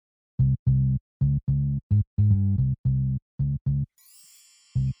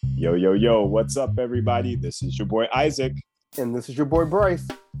Yo, yo, yo, what's up, everybody? This is your boy Isaac. And this is your boy Bryce.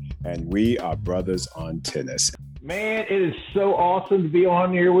 And we are brothers on tennis. Man, it is so awesome to be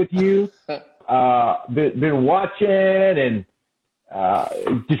on here with you. Been watching and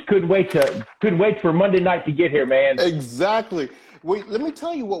just couldn't wait for Monday night to get here, man. Exactly. Wait, let me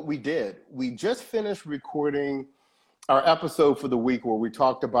tell you what we did. We just finished recording our episode for the week where we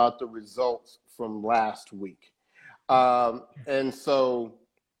talked about the results from last week.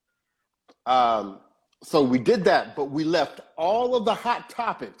 So we did that, but we left all of the hot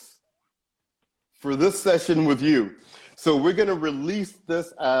topics for this session with you. So we're going to release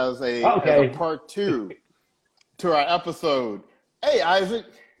this as a part 2 to our episode. Hey, Isaac.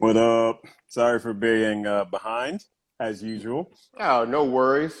 What up? Sorry for being behind, as usual. Oh, no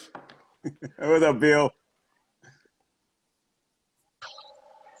worries. What up, Bill?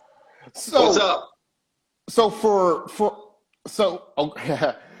 So, what's up? So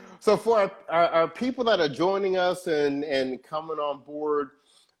for our people that are joining us and coming on board,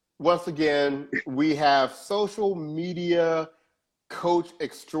 once again, we have social media coach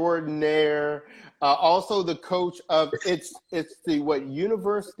extraordinaire, also the coach of it's the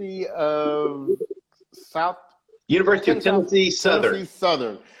University of Tennessee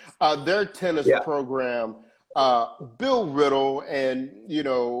Southern. Their tennis program. Bill Riddle, and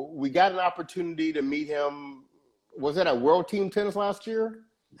we got an opportunity to meet him. Was it at World Team Tennis last year?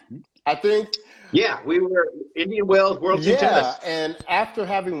 I think. Yeah, we were Indian Wells World Team Tennis. Yeah, and after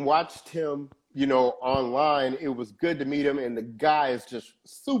having watched him, online, it was good to meet him, and the guy is just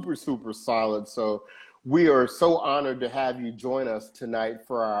super, super solid. So we are so honored to have you join us tonight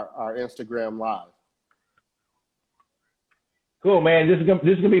for our Instagram Live. Cool, man. This is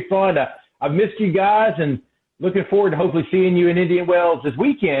gonna be fun. I've missed you guys, and looking forward to hopefully seeing you in Indian Wells this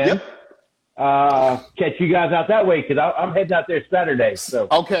weekend. Yep. Catch you guys out that way because I'm heading out there Saturday. So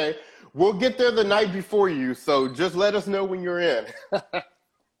okay, we'll get there the night before you. So just let us know when you're in.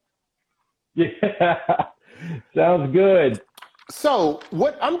 Yeah, sounds good. So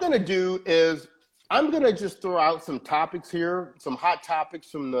what I'm going to do is I'm going to just throw out some topics here, some hot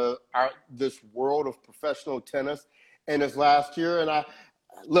topics from this world of professional tennis in this last year. And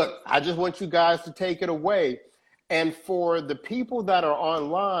I just want you guys to take it away. And for the people that are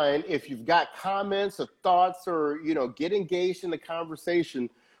online, if you've got comments or thoughts or, get engaged in the conversation,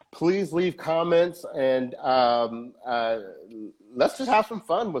 please leave comments and let's just have some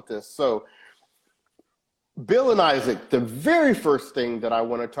fun with this. So Bill and Isaac, the very first thing that I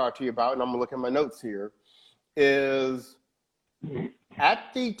want to talk to you about, and I'm going to look at my notes here, is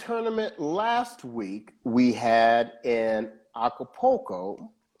at the tournament last week we had in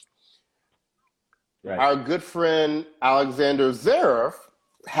Acapulco, right. Our good friend Alexander Zverev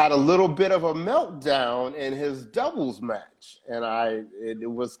had a little bit of a meltdown in his doubles match, and it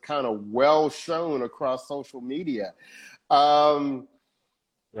was kind of well shown across social media.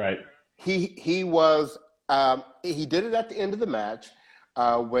 Right. He was he did it at the end of the match.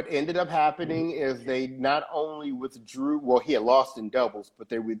 What ended up happening is they not only withdrew, well, he had lost in doubles, but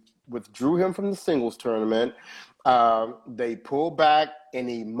they withdrew him from the singles tournament. They pulled back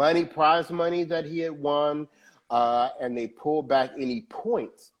any prize money that he had won, and they pulled back any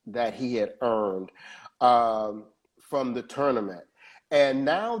points that he had earned from the tournament. And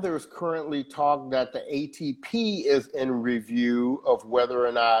now there's currently talk that the ATP is in review of whether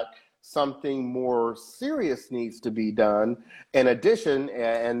or not something more serious needs to be done. In addition,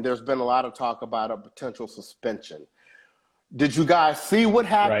 and there's been a lot of talk about a potential suspension. Did you guys see what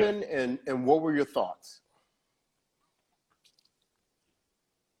happened, right, and what were your thoughts?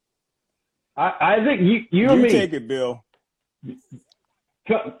 I think you and me. Take it, Bill.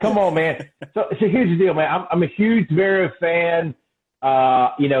 Come on, man. So here's the deal, man. I'm a huge Zverev fan.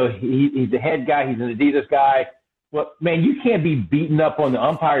 He's the head guy. He's an Adidas guy. Well, man, you can't be beaten up on the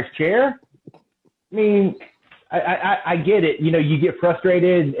umpire's chair. I mean, I get it. You get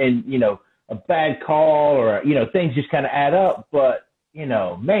frustrated and, a bad call or, things just kind of add up. But,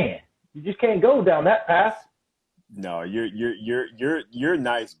 man, you just can't go down that path. No, you're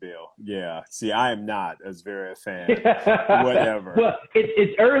nice, Bill. Yeah. See, I am not a Zverev fan. Whatever. Well,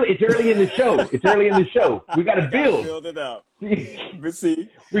 it's early. It's early in the show. We got to build. Build it up. But see,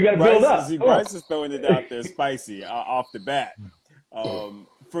 we got to build up. See, Bryce is throwing it out there spicy off the bat.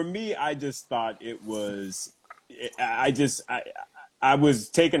 For me, I just thought it was. I was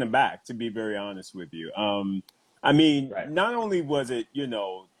taken aback, to be very honest with you. Not only was it,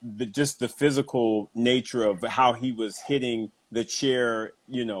 just the physical nature of how he was hitting the chair,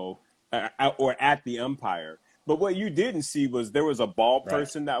 or at the umpire, But what you didn't see was there was a ball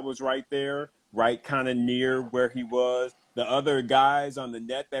person that was right there, right kind of near where he was. The other guys on the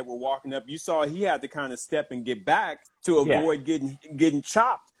net that were walking up, you saw he had to kind of step and get back to avoid getting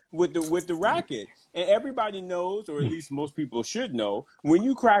chopped with the racket. And everybody knows, or at least most people should know, when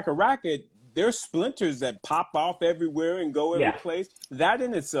you crack a racket, there's splinters that pop off everywhere and go every place. That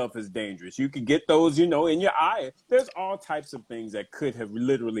in itself is dangerous. You could get those, in your eye. There's all types of things that could have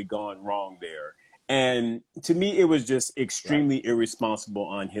literally gone wrong there. And to me, it was just extremely irresponsible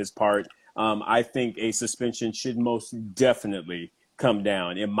on his part. I think a suspension should most definitely come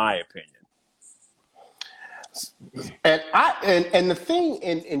down, in my opinion. And the thing,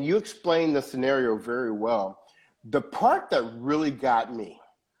 and you explained the scenario very well. The part that really got me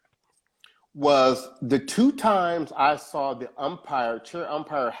was the 2 times I saw the chair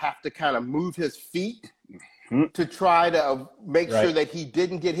umpire have to kind of move his feet to try to make sure that he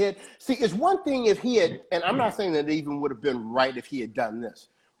didn't get hit. See, it's one thing if he had, and I'm not saying that it even would have been right if he had done this,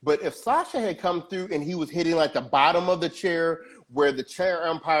 but if Sasha had come through and he was hitting like the bottom of the chair where the chair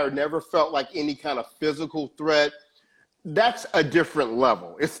umpire never felt like any kind of physical threat, that's a different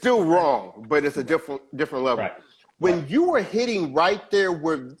level. It's still wrong, but it's a different level. Right. When you were hitting right there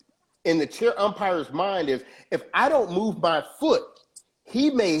where in the chair umpire's mind is, if I don't move my foot, he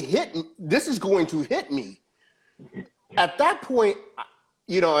may hit me. This is going to hit me. At that point,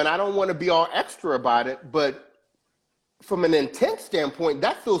 and I don't want to be all extra about it, but from an intent standpoint,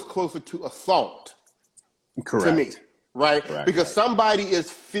 that feels closer to assault. Correct. To me, right? Correct. Because somebody is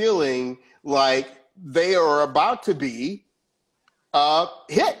feeling like they are about to be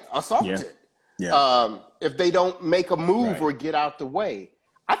assaulted. Yeah. If they don't make a move or get out the way.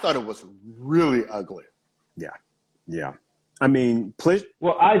 I thought it was really ugly. Yeah. I mean,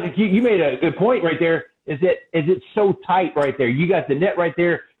 well, Isaac, you made a good point right there. Is it so tight right there? You got the net right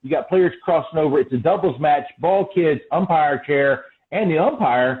there. You got players crossing over. It's a doubles match, ball kids, umpire chair, and the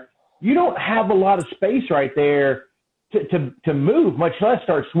umpire. You don't have a lot of space right there to move, much less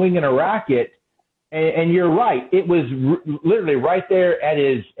start swinging a racket. And you're right. It was literally right there at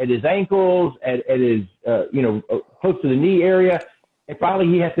his ankles, at his close to the knee area. And finally,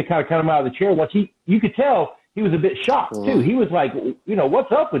 he has to kind of cut him out of the chair. Once you could tell he was a bit shocked too. He was like,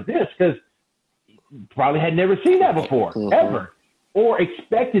 what's up with this? Because probably had never seen that before, ever, or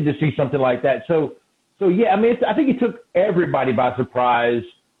expected to see something like that. So yeah, I mean, I think it took everybody by surprise.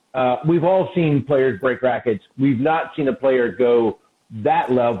 We've all seen players break rackets. We've not seen a player go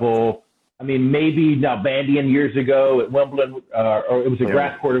that level. I mean, maybe Nalbandian years ago at Wimbledon, or it was a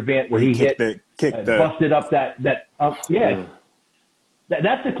grass court event where he busted up that.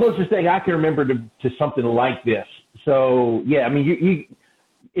 That's the closest thing I can remember to something like this. So yeah, I mean,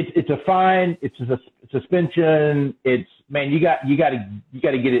 it's a fine, it's a suspension. It's, man, you got to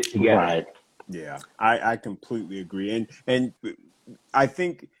get it together. Right. Yeah, I completely agree, and I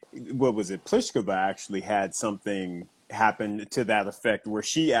think what was it? Pliskova actually had something happen to that effect where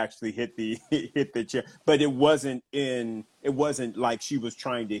she actually hit the chair, but it wasn't like she was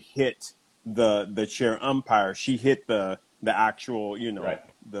trying to hit the chair umpire. She hit the actual,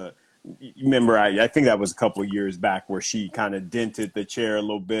 remember, I think that was a couple of years back where she kind of dented the chair a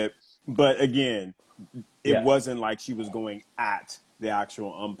little bit. But again, it wasn't like she was going at the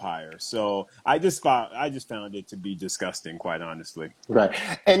actual umpire. So I just found it to be disgusting, quite honestly. Right.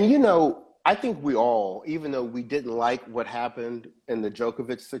 And, I think we all, even though we didn't like what happened in the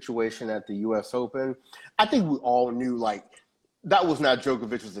Djokovic situation at the U.S. Open, I think we all knew, that was not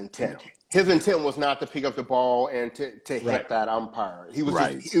Djokovic's intent. His intent was not to pick up the ball and to hit that umpire. He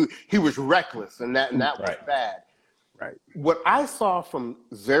was he was reckless, and that was bad. Right. What I saw from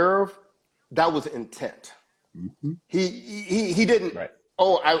Zverev, that was intent. Mm-hmm. He didn't. Right.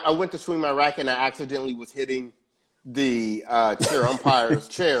 Oh, I went to swing my racket and I accidentally was hitting the chair umpire's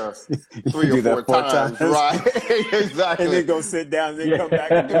chair 3 or 4 times. Right. Exactly. And then go sit down and then come back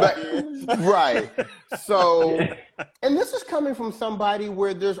and do it again. Right. So, and this is coming from somebody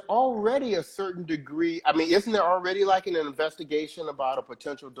where there's already a certain degree. I mean, isn't there already like an investigation about a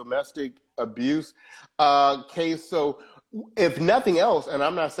potential domestic abuse case? So if nothing else, and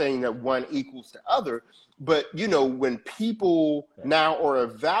I'm not saying that one equals the other, but when people now are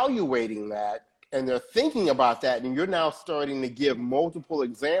evaluating that, and they're thinking about that, and you're now starting to give multiple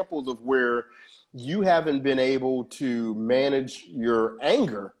examples of where you haven't been able to manage your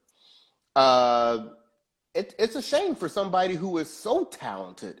anger. It's a shame for somebody who is so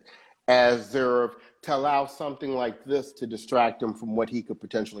talented as Zverev to allow something like this to distract him from what he could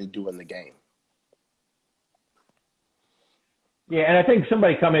potentially do in the game. Yeah, and I think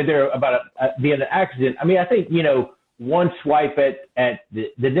somebody commented there about being an accident. I mean, I think, one swipe at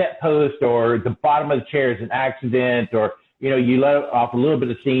the net post or the bottom of the chair is an accident, or, you let off a little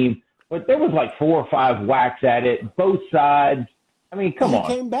bit of steam. But there was like 4 or 5 whacks at it, both sides. I mean, come on.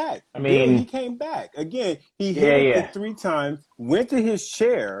 He came back. I mean, he came back. Again, he hit it 3 times, went to his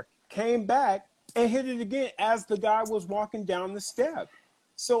chair, came back, and hit it again as the guy was walking down the step.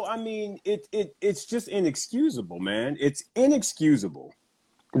 So, I mean, it's just inexcusable, man. It's inexcusable.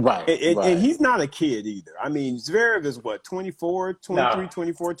 Right, And he's not a kid either. I mean, Zverev is what, 24, 23,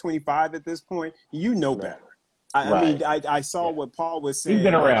 24, 25 at this point? Better. I mean, I saw what Paul was saying. He's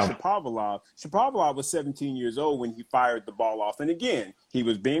been around. Shapovalov was 17 years old when he fired the ball off. And again, he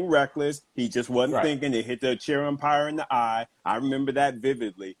was being reckless. He just wasn't thinking. It hit the chair umpire in the eye. I remember that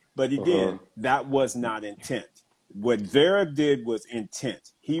vividly. But again, that was not intent. What Zverev did was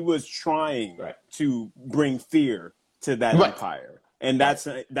intent. He was trying to bring fear to that umpire. And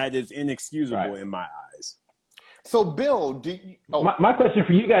that is inexcusable in my eyes. So, Bill, my question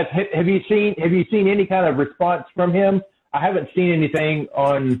for you guys: have you seen any kind of response from him? I haven't seen anything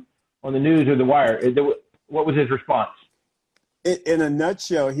on the news or the wire. What was his response? In a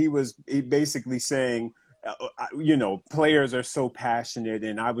nutshell, he basically saying, players are so passionate,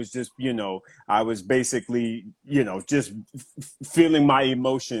 and I was just, I was basically, just feeling my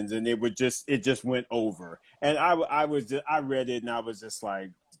emotions, and it just went over. And I read it, and I was just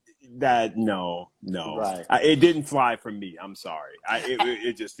like, that no, it didn't fly for me. I'm sorry,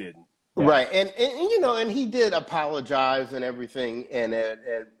 it just didn't. Right, and and he did apologize and everything,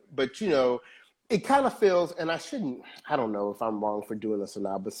 but it kind of feels, and I don't know if I'm wrong for doing this or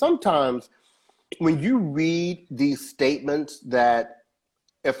not, but sometimes when you read these statements that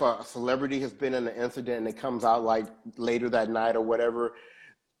if a celebrity has been in an incident and it comes out like later that night or whatever,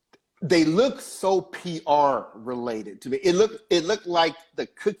 they look so PR related to me. It looked like the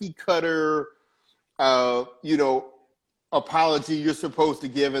cookie cutter, apology you're supposed to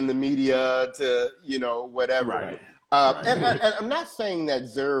give in the media to, whatever. Right. And I'm not saying that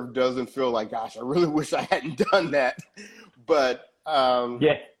Zverev doesn't feel like, gosh, I really wish I hadn't done that, but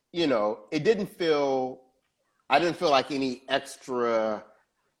it didn't feel. I didn't feel like any extra.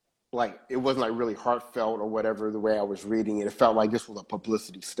 Like, it wasn't like really heartfelt or whatever the way I was reading it. It felt like this was a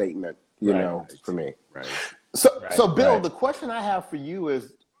publicity statement, for me. Right. So Bill, the question I have for you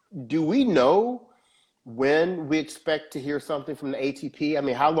is, do we know when we expect to hear something from the ATP? I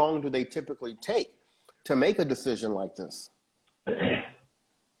mean, how long do they typically take to make a decision like this?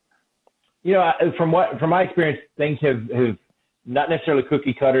 From my experience, things have not necessarily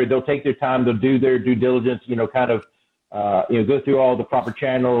cookie cutter. They'll take their time. They'll do their due diligence, kind of, go through all the proper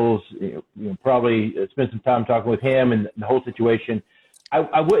channels, probably spend some time talking with him and the whole situation.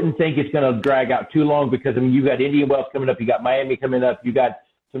 I wouldn't think it's going to drag out too long because, you've got Indian Wells coming up, you got Miami coming up, you got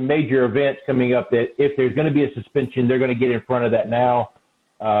some major events coming up that if there's going to be a suspension, they're going to get in front of that now.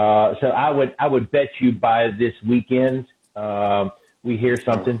 So I would bet you by this weekend we hear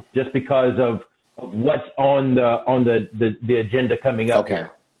something just because of what's on the agenda coming up. Okay.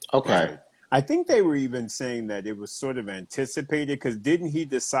 Right. I think they were even saying that it was sort of anticipated because didn't he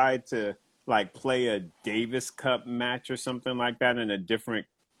decide to play a Davis Cup match or something like that in a different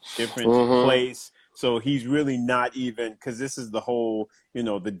place? So he's really not even, because this is the whole,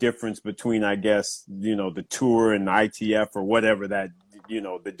 the difference between, I guess, the tour and the ITF or whatever that,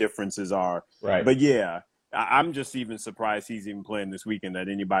 the differences are. Right. But yeah, I'm just even surprised he's even playing this weekend, that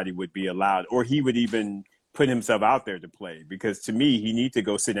anybody would be allowed, or he would even put himself out there to play, because to me, he needs to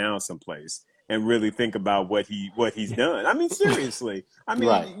go sit down someplace and really think about what he's done. I mean, seriously. I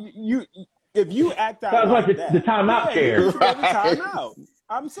mean, if you act out sounds like the timeout chair. You get a timeout.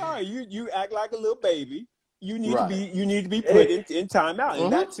 I'm sorry, you act like a little baby. You need to be put in timeout,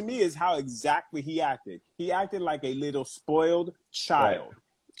 and that to me is how exactly he acted. He acted like a little spoiled child.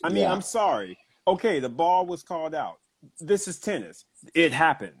 Right. I mean, I'm sorry. Okay, the ball was called out. This is tennis. It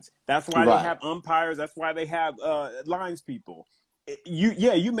happens. That's why they have umpires. That's why they have lines people.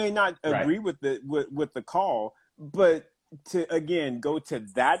 You may not agree with the call, but to again go to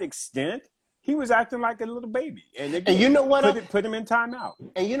that extent, he was acting like a little baby. And again, you know what? Put him in timeout.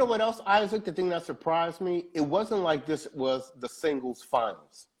 And you know what else, Isaac? The thing that surprised me, it wasn't like this was the singles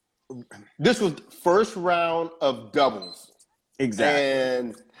finals. This was the first round of doubles.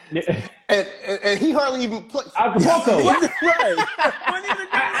 Exactly. And he hardly even played. Acapulco. Right. Wasn't even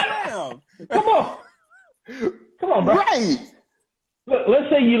down. Come on, bro. Right. Look, let's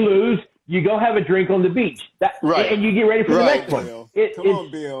say you lose, you go have a drink on the beach, and you get ready for the next one. Bill. Come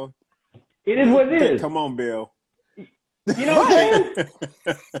on, Bill. It is what it is. Come on, Bill. You know what I'm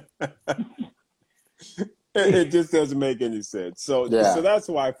saying? It just doesn't make any sense. So that's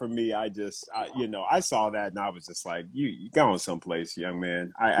why for me, I saw that and I was just like, you go on someplace, young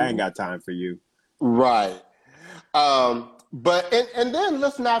man. I ain't got time for you. Right. But then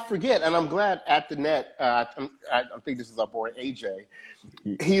let's not forget, and I'm glad at the net, I think this is our boy AJ.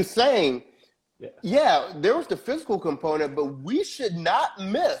 He's saying, there was the physical component, but we should not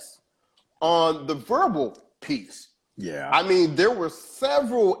miss on the verbal piece. Yeah. I mean, there were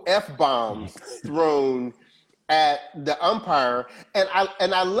several F-bombs thrown at the umpire. And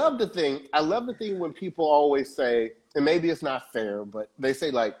I love the thing when people always say, and maybe it's not fair, but they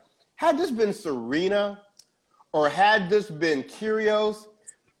say, like, had this been Serena or had this been Kyrgios,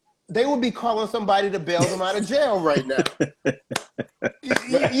 they would be calling somebody to bail them out of jail right now.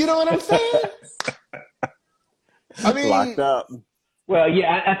 You know what I'm saying? I mean, locked up. Well,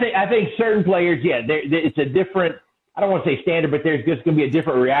 yeah, I think certain players, it's a different, I don't want to say standard, but there's just going to be a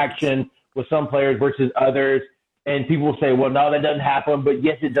different reaction with some players versus others. And people will say, well, no, that doesn't happen. But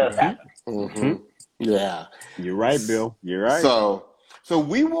yes, it does happen. Mm-hmm. Yeah. You're right, Bill. You're right. So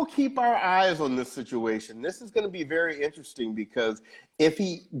we will keep our eyes on this situation. This is going to be very interesting because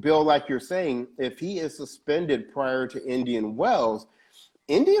Bill, like you're saying, if he is suspended prior to Indian Wells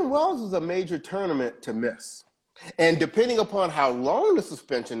is a major tournament to miss. And depending upon how long the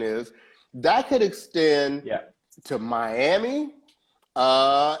suspension is, that could extend to Miami.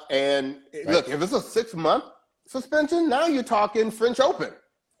 Look, if it's a 6-month suspension, now you're talking French Open.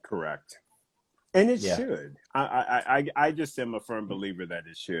 Correct. And it should. I just am a firm believer that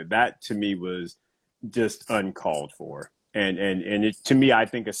it should. That to me was just uncalled for. And it, to me, I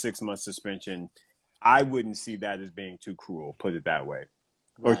think a 6-month suspension, I wouldn't see that as being too cruel, put it that way,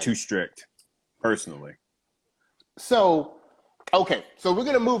 or too strict, personally. So we're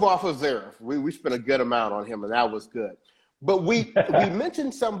going to move off of Zverev. We spent a good amount on him, and that was good. But we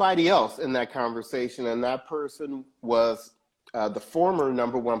mentioned somebody else in that conversation, and that person was the former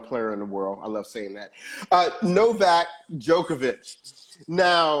number 1 player in the world. I love saying that. Novak Djokovic.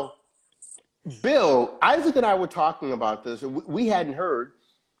 Now, Bill, Isaac and I were talking about this. We hadn't heard.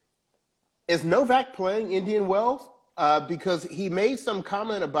 Is Novak playing Indian Wells? Because he made some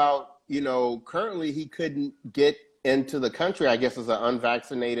comment about, currently he couldn't get into the country, I guess, as an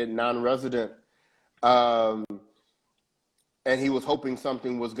unvaccinated non-resident. And he was hoping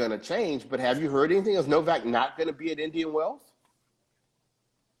something was going to change. But have you heard anything? Is Novak not going to be at Indian Wells?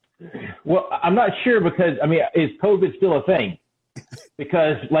 Well, I'm not sure because, is COVID still a thing?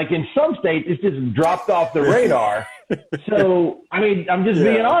 Because, like, in some states, it's just dropped off the radar. So, I'm just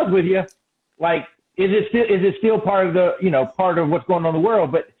being honest with you. Like, is it still part of the, part of what's going on in the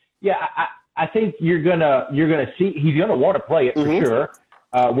world? But, I think you're gonna see he's gonna want to play it for sure.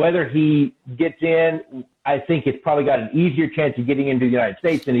 Whether he gets in, I think it's probably got an easier chance of getting into the United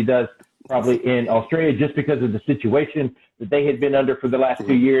States than he does probably in Australia, just because of the situation that they had been under for the last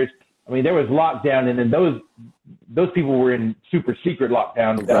 2 years. There was lockdown, and then those people were in super secret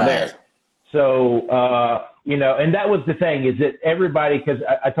lockdown down there. So and that was the thing, is that everybody, because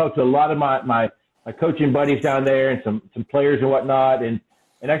I talked to a lot of my coaching buddies down there and some players and whatnot, and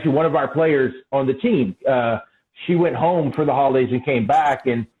actually one of our players on the team, she went home for the holidays and came back,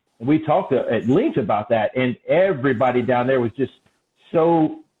 and we talked at length about that. And everybody down there was just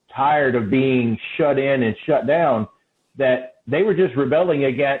so tired of being shut in and shut down that they were just rebelling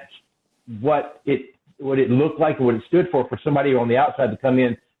against what it looked like and what it stood for somebody on the outside to come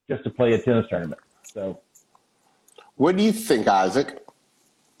in just to play a tennis tournament. So, what do you think, Isaac?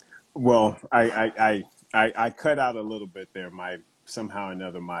 Well, I cut out a little bit there. Somehow or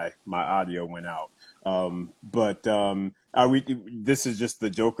another, my audio went out. But this is just the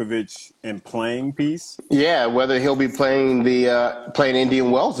Djokovic and playing piece? Yeah, whether he'll be playing playing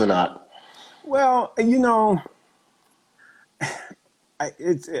Indian Wells or not. Well,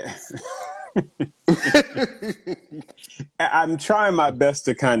 I'm trying my best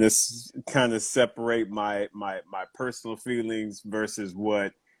to kind of separate my personal feelings versus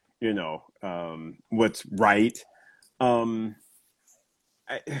what, what's right.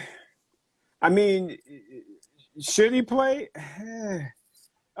 Should he play?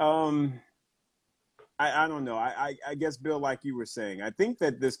 I don't know. I guess, Bill, like you were saying, I think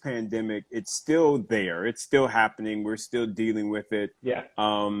that this pandemic, it's still there. It's still happening. We're still dealing with it. Yeah.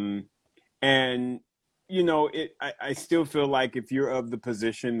 And, I still feel like if you're of the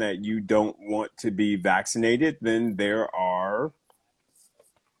position that you don't want to be vaccinated, then there are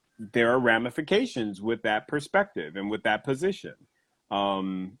ramifications with that perspective and with that position.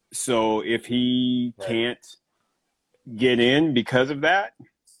 So if he can't get in because of that,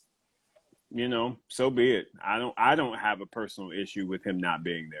 so be it. I don't have a personal issue with him not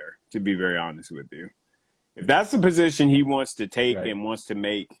being there, to be very honest with you. If that's the position he wants to take and wants to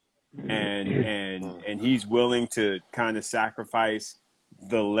make, and he's willing to kind of sacrifice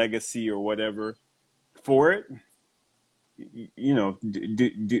the legacy or whatever for it, you know,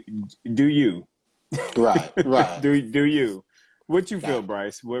 do you? Right. do you? What you feel,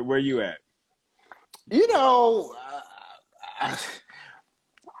 Bryce? Where you at? You know,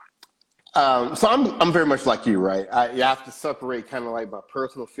 so I'm very much like you, right? You have to separate kind of like my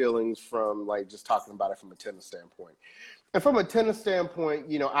personal feelings from like just talking about it from a tennis standpoint. And from a tennis standpoint,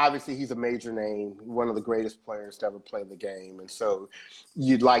 you know, obviously he's a major name, one of the greatest players to ever play the game. And so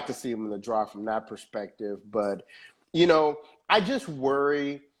you'd like to see him in the draw from that perspective. But, you know, I just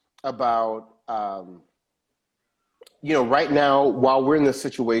worry about, you know, right now, while we're in this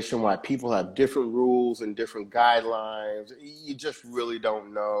situation where people have different rules and different guidelines, you just really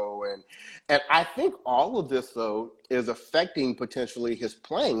don't know. And I think all of this, though, is affecting potentially his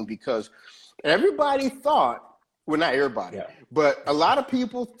playing, because everybody thought, well, not everybody, but a lot of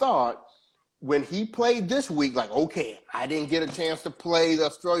people thought when he played this week, like, okay, I didn't get a chance to play the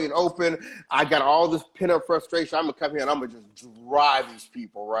Australian Open. I got all this pent-up frustration. I'm going to come here and I'm going to just drive these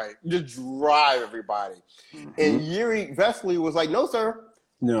people, right? Just drive everybody. Mm-hmm. And Yuri Vesely was like, no, sir.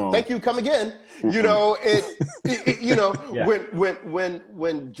 No. Thank you. Come again. Mm-hmm. You know, you know,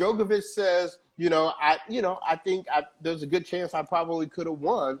 when Djokovic says, I think there's a good chance I probably could have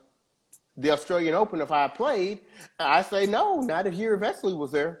won the Australian Open if I had played. I say, no, not if Yuri Vesely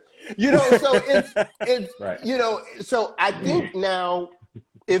was there. You know, so it's right. You know, so I think now,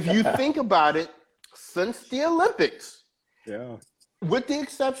 if you think about it, since the Olympics, with the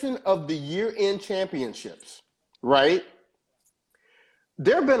exception of the year-end championships, right,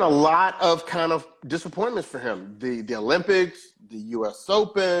 there have been a lot of kind of disappointments for him. The Olympics, the U.S.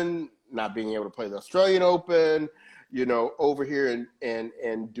 Open, not being able to play the Australian Open, you know, over here in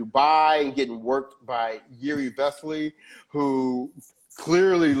Dubai and getting worked by Yuri Vesely, who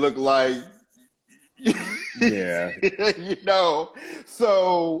clearly look like, you know,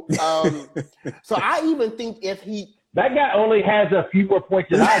 so I even think if that guy only has a few more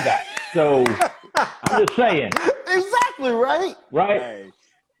points than I got, so I'm just saying. Exactly, right? Hey,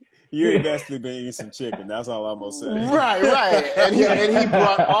 Yuri Vesely been eating some chicken. That's all I'm gonna say. Right, and he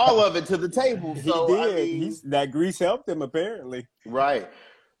brought all of it to the table. So he did. I mean, that grease helped him apparently. Right.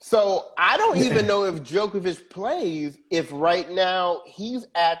 So I don't even know if Djokovic plays if right now he's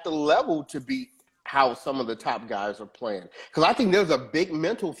at the level to beat how some of the top guys are playing. Because I think there's a big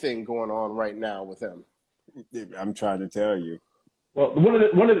mental thing going on right now with him. I'm trying to tell you. Well,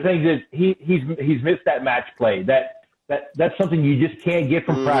 one of the things is he's missed that match play. That's something you just can't get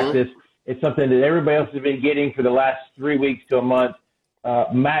from practice. It's something that everybody else has been getting for the last 3 weeks to a month.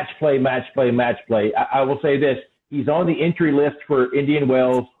 Match play. I will say this. He's on the entry list for Indian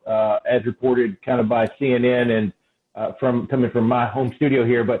Wells, as reported kind of by CNN and coming from my home studio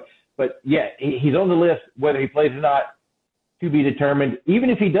here. But yeah, he's on the list. Whether he plays or not, to be determined. Even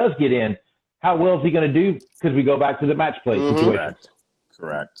if he does get in, how well is he going to do? Because we go back to the match play situation.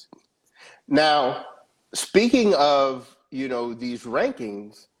 Correct. Now, speaking of, you know, these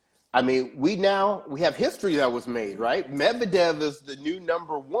rankings, I mean, we have history that was made, right? Medvedev is the new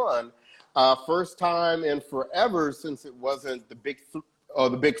number one. First time in forever since it wasn't the big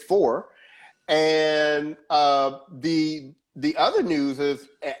four. And the other news is,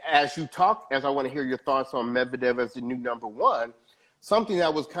 as I want to hear your thoughts on Medvedev as the new number one, something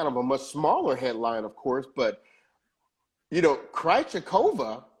that was kind of a much smaller headline, of course, but, you know,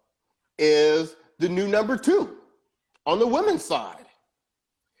 Krejcikova is the new number two on the women's side.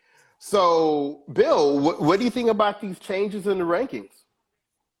 So, Bill, what do you think about these changes in the rankings?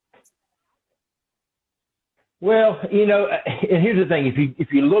 Well, you know, and here's the thing: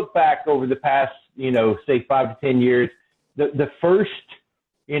 if you look back over the past, you know, say 5 to 10 years, the first,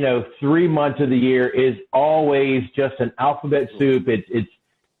 you know, 3 months of the year is always just an alphabet soup. It's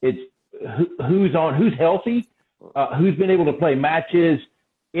who's healthy, who's been able to play matches.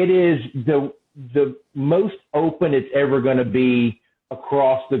 It is the most open it's ever going to be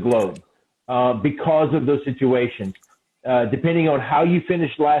across the globe because of those situations. Depending on how you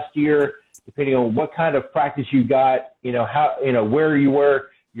finished last year, depending on what kind of practice you got, you know, how, you know, where you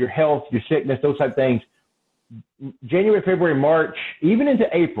were, your health, your sickness, those type of things. January, February, March, even into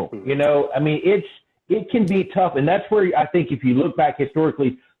April, you know, I mean, it can be tough. And that's where I think if you look back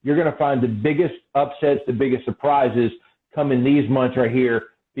historically, you're going to find the biggest upsets, the biggest surprises come in these months right here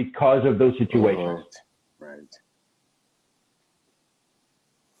because of those situations. Right.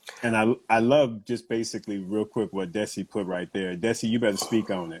 And I love just basically real quick what Desi put right there. Desi, you better speak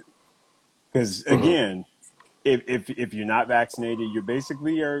on it. Because, again, if you're not vaccinated, you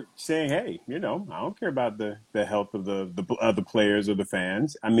basically are saying, hey, I don't care about the health of the other players or the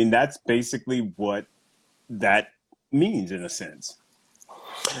fans. I mean, that's basically what that means in a sense.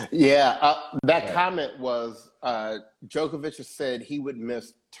 Yeah, that comment was Djokovic has said he would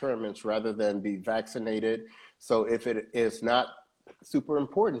miss tournaments rather than be vaccinated. So if it is not super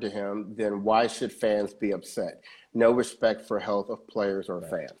important to him, then why should fans be upset? No respect for health of players or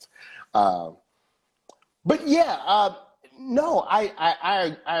fans. But yeah, no,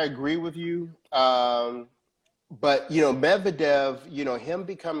 I agree with you. But Medvedev, him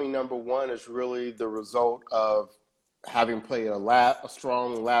becoming number one is really the result of having played a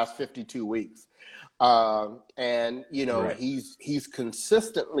strong last 52 weeks. And he's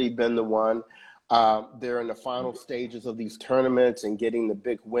consistently been the one. They're in the final stages of these tournaments and getting the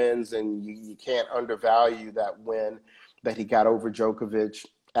big wins, and you can't undervalue that win that he got over Djokovic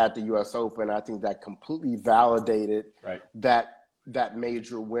at the U.S. Open. I think that completely validated that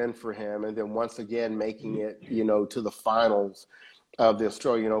major win for him. And then once again, making it, to the finals of the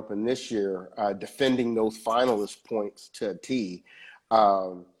Australian Open this year, defending those finalist points to a T.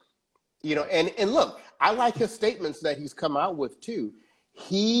 And look, I like his statements that he's come out with too.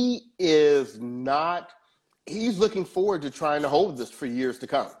 He's looking forward to trying to hold this for years to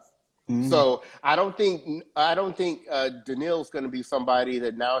come. Mm-hmm. So I don't think Daniil's going to be somebody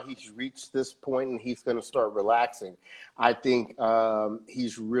that now he's reached this point and he's going to start relaxing. I think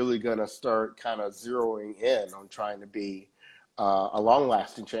he's really going to start kind of zeroing in on trying to be a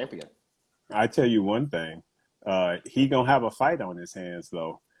long-lasting champion. I tell you one thing, he gonna have a fight on his hands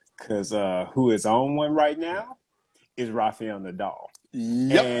though, because who is on one right now is Rafael Nadal.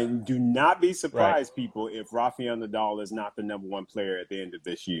 Yep. And do not be surprised, people, if Rafael Nadal is not the number one player at the end of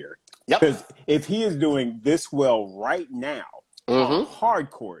this year. Because if he is doing this well right now on hard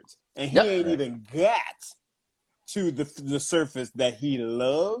courts, and he ain't even got to the surface that he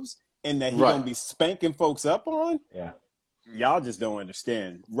loves and that he's going to be spanking folks up on, y'all just don't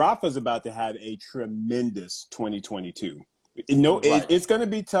understand. Rafa's about to have a tremendous 2022. It's going to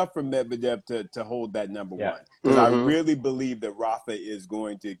be tough for Medvedev to hold that number one. Because I really believe that Rafa is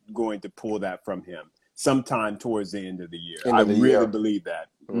going to pull that from him sometime towards the end of the year. I really believe that.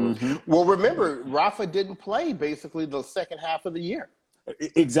 Mm-hmm. Well, remember, Rafa didn't play basically the second half of the year.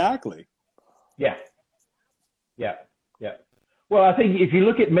 Exactly. Yeah. Well, I think if you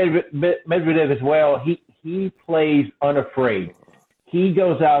look at Medvedev as well, he plays unafraid. He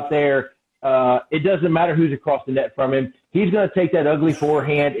goes out there. It doesn't matter who's across the net from him. He's going to take that ugly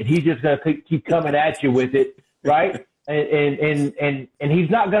forehand, and he's just going to keep coming at you with it, right? And he's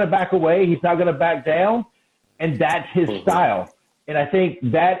not going to back away. He's not going to back down, and that's his style. And I think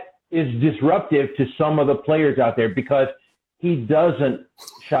that is disruptive to some of the players out there because he doesn't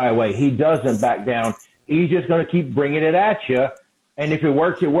shy away. He doesn't back down. He's just going to keep bringing it at you, and if it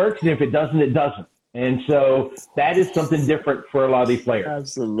works, it works, and if it doesn't, it doesn't. And so that is something different for a lot of these players.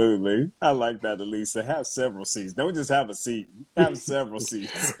 Absolutely. I like that, Elisa. Have several seats. Don't just have a seat. Have several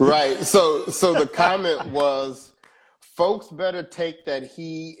seats. Right. So the comment was, folks better take that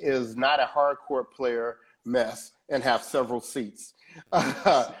he is not a hardcore player mess and have several seats.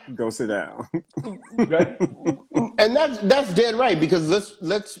 Go sit down. And that's dead right, because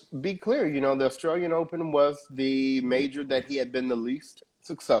let's be clear. The Australian Open was the major that he had been the least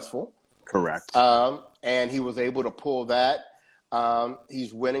successful. Correct. And he was able to pull that.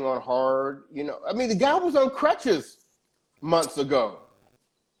 He's winning on hard. The guy was on crutches months ago.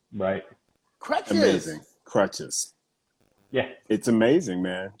 Right. Crutches. Amazing. Crutches. Yeah. It's amazing,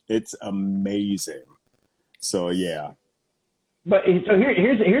 man. It's amazing. So, yeah. But so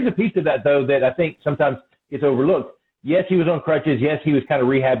here's a piece of that, though, that I think sometimes gets overlooked. Yes, he was on crutches. Yes, he was kind of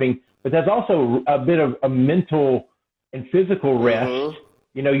rehabbing. But there's also a bit of a mental and physical rest. Mm-hmm.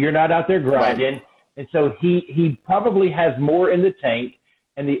 You're not out there grinding. Right. And so he probably has more in the tank.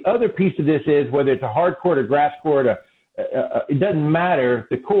 And the other piece of this is, whether it's a hard court or grass court, it doesn't matter,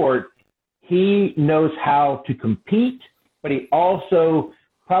 the court, he knows how to compete, but he also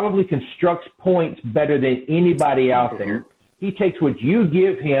probably constructs points better than anybody out there. He takes what you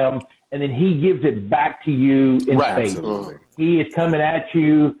give him, and then he gives it back to you in space. Absolutely. He is coming at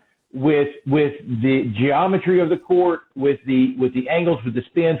you with the geometry of the court, with the angles, with the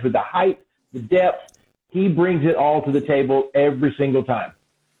spins, with the height, the depth. He brings it all to the table every single time.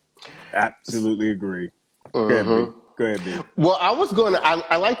 Absolutely agree. Go ahead, B. Well,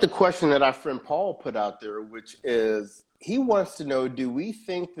 I like the question that our friend Paul put out there, which is, he wants to know, do we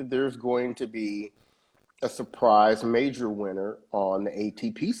think that there's going to be a surprise major winner on the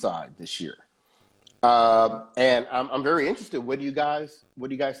ATP side this year? And I'm very interested. What do you guys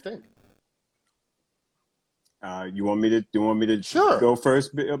think? You want me to? Do you want me to Sure. go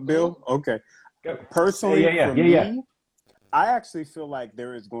first, Bill? Okay. Go. Personally, for me, yeah. I actually feel like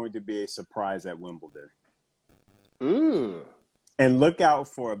there is going to be a surprise at Wimbledon. And look out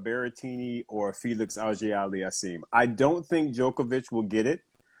for a Berrettini or a Felix Auger-Aliassime. I don't think Djokovic will get it.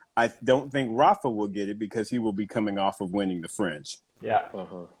 I don't think Rafa will get it because he will be coming off of winning the French. Yeah.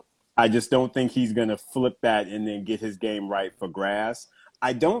 I just don't think he's going to flip that and then get his game right for grass.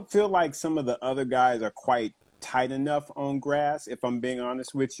 I don't feel like some of the other guys are quite tight enough on grass, if I'm being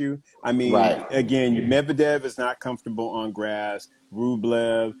honest with you. I mean, again, Medvedev is not comfortable on grass.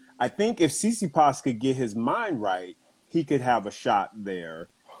 Rublev. I think if Tsitsipas could get his mind right, he could have a shot there.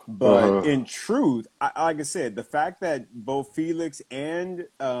 But in truth, like I said, the fact that both Felix and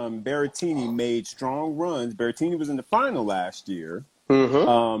Berrettini made strong runs, Berrettini was in the final last year.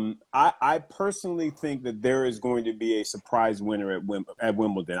 I personally think that there is going to be a surprise winner at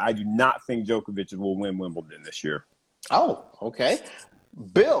Wimbledon. I do not think Djokovic will win Wimbledon this year. Oh, okay.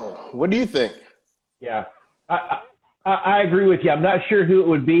 Bill, what do you think? Yeah, I agree with you. I'm not sure who it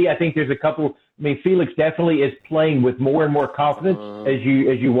would be. I think there's a couple. I mean, Felix definitely is playing with more and more confidence as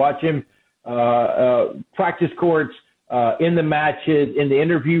you watch him practice courts, in the matches, in the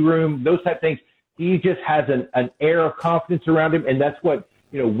interview room, those type of things. He just has an air of confidence around him, and that's what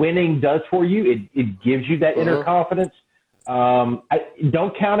winning does for you. It gives you that inner confidence. I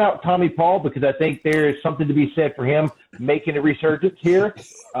don't count out Tommy Paul because I think there is something to be said for him making a resurgence here.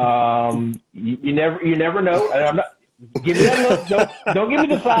 You never know. And I'm not. Give me that look. Don't give me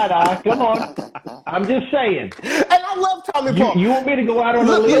the side eye. Come on. I'm just saying. And I love Tommy Paul. You want me to go out on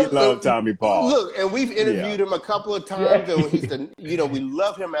a limb? We love Tommy Paul. Look, and we've interviewed him a couple of times, and we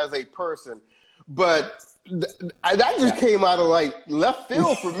love him as a person. But that just came out of left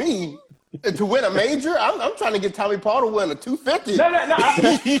field for me. To win a major, I'm trying to get Tommy Paul to win a 250. No.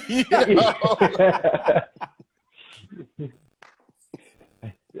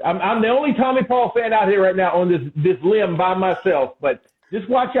 I'm the only Tommy Paul fan out here right now on this limb by myself, but just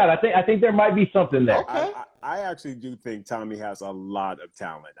watch out. I think there might be something there. Okay. I actually do think Tommy has a lot of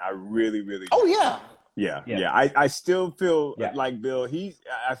talent. I really, really do. Oh, yeah. Yeah. I still feel like Bill,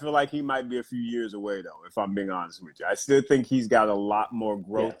 I feel like he might be a few years away, though, if I'm being honest with you. I still think he's got a lot more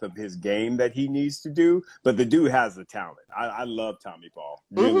growth of his game that he needs to do, but the dude has the talent. I love Tommy Paul.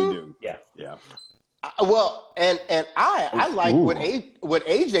 Really do. Yeah. Well, and I like what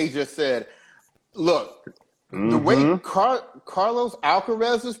AJ just said. Look, the way Carlos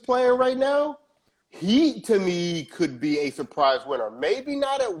Alcaraz is playing right now, he, to me, could be a surprise winner. Maybe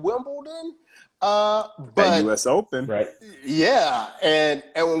not at Wimbledon, but U.S. Open, right? Yeah, and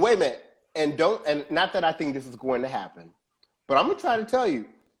wait a minute, and not that I think this is going to happen, but I'm gonna try to tell you,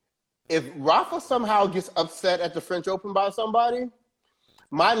 if Rafa somehow gets upset at the French Open by somebody,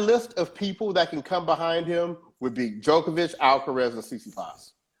 my list of people that can come behind him would be Djokovic, Alcaraz, and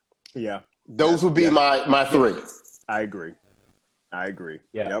Tsitsipas. Yeah, those would be my three. I agree.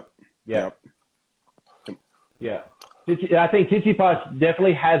 Yeah. Yep. Yeah. I think Tsitsipas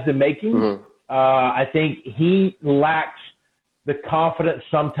definitely has the making. I think he lacks the confidence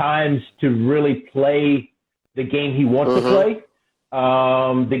sometimes to really play the game he wants to play,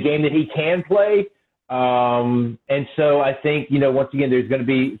 the game that he can play. And so I think, once again, there's going to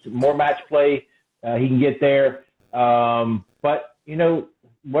be some more match play. He can get there. But,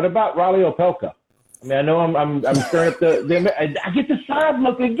 what about Riley Opelka? I mean, I know I'm stirring up I get the side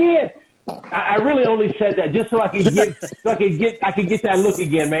look again. I really only said that just so I could get that look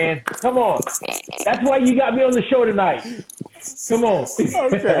again, man. Come on. That's why you got me on the show tonight. Come on.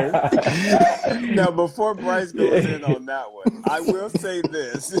 Okay. Now, before Bryce goes in on that one, I will say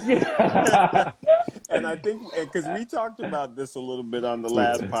this. And I think, because we talked about this a little bit on the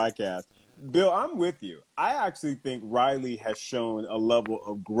last podcast, Bill, I'm with you. I actually think Riley has shown a level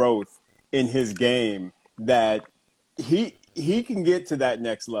of growth in his game that he can get to that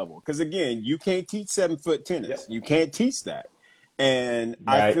next level. Because, again, you can't teach 7-foot tennis. Yep. You can't teach that. And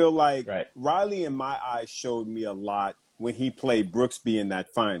I feel like Riley, in my eyes, showed me a lot when he played Brooksby in that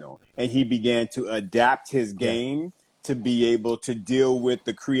final. And he began to adapt his game to be able to deal with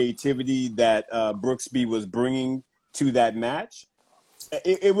the creativity that Brooksby was bringing to that match.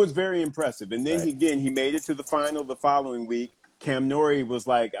 It was very impressive. And then, he made it to the final the following week. Cam Norrie was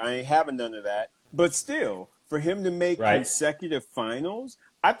like, I ain't having none of that. But still, for him to make consecutive finals,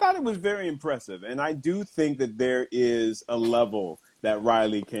 I thought it was very impressive. And I do think that there is a level that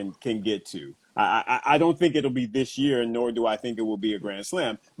Riley can get to. I don't think it'll be this year, nor do I think it will be a Grand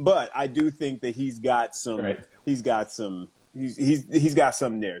Slam. But I do think that he's got some he's got some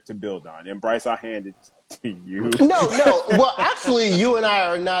there to build on. And Bryce, I'll hand it to you. No. Well, actually, you and I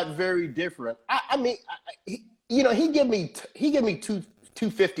are not very different. I mean, he give me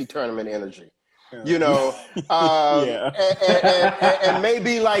 250 tournament energy. Yeah. And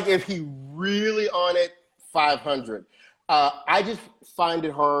maybe like if he really on it, 500. I just find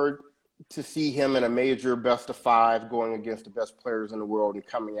it hard to see him in a major best of 5 going against the best players in the world and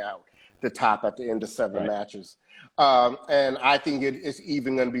coming out the top at the end of 7 matches. And I think it's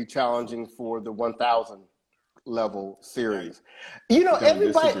even going to be challenging for the 1,000 level series.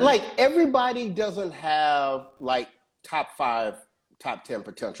 Everybody doesn't have like top 5, top 10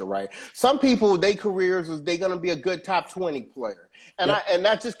 potential, right? Some people, their careers is they're going to be a good top 20 player. And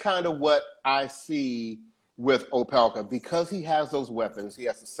that's just kind of what I see with Opelka, because he has those weapons. He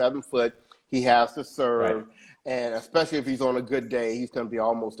has the 7 foot, he has to serve, and especially if he's on a good day, he's going to be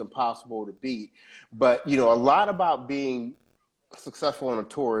almost impossible to beat. But, a lot about being successful on a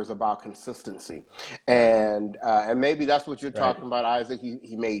tour is about consistency. And maybe that's what you're talking about, Isaac.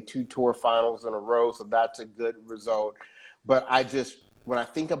 He made 2 tour finals in a row, so that's a good result. But when I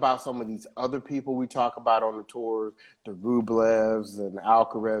think about some of these other people we talk about on the tour, the Rublevs and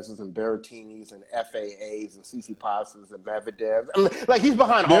Alcarazes and Berrettinis and FAAs and Tsitsipas's and Medvedevs, I mean, like he's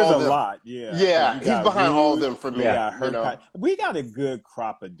behind all of them. There's a lot, yeah. Yeah, he's behind all of them for me. We got a good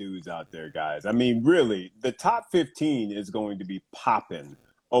crop of dudes out there, guys. I mean, really, the top 15 is going to be popping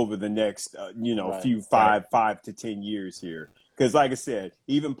over the next, few 5 to 10 years here. Because, like I said,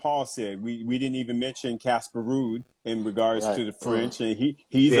 even Paul said, we didn't even mention Casper Ruud in regards to the French, and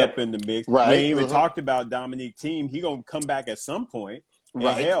he's up in the mix. We ain't even talked about Dominic Thiem. He going to come back at some point. And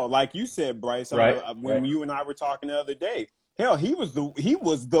hell, like you said, Bryce, when you and I were talking the other day, hell, he was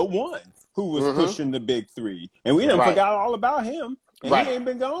the one who was pushing the big 3. And we done forgot all about him. And he ain't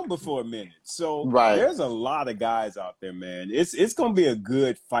been gone before a minute. So there's a lot of guys out there, man. It's going to be a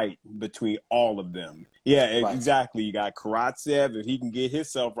good fight between all of them. Yeah, exactly. You got Karatsev, if he can get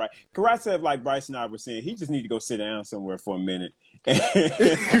himself right. Karatsev, like Bryce and I were saying, he just need to go sit down somewhere for a minute.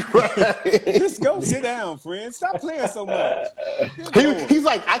 Just go sit down, friend. Stop playing so much. He's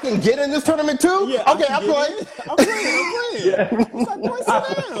like, I can get in this tournament too? Yeah, okay, I'm playing. I'm playing. It's like, boy, sit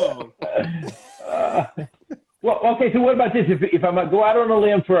down. Well, okay, so what about this? If I'm going to go out on a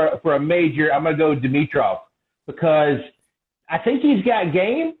limb for a major, I'm going to go Dimitrov, because I think he's got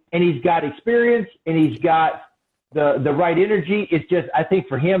game and he's got experience and he's got the right energy. It's just, I think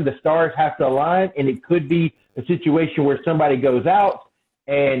for him, the stars have to align, and it could be a situation where somebody goes out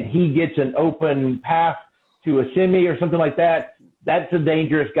and he gets an open path to a semi or something like that. That's a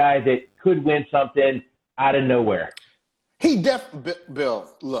dangerous guy that could win something out of nowhere. Bill,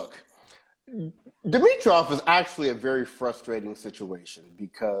 look. Dimitrov is actually a very frustrating situation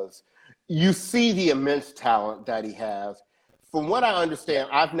because you see the immense talent that he has. From what I understand,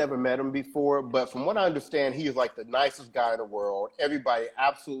 I've never met him before, but from what I understand, he is like the nicest guy in the world. Everybody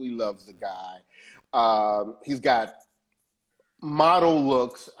absolutely loves the guy. He's got model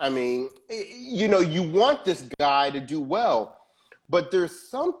looks. I mean, you want this guy to do well, but there's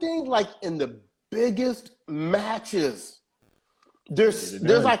something like in the biggest matches, there's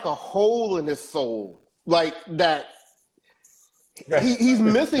like a hole in his soul, like that. He's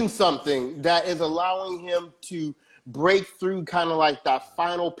missing something that is allowing him to break through, kind of like that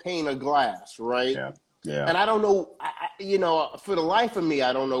final pane of glass, right? Yeah. And I don't know, for the life of me,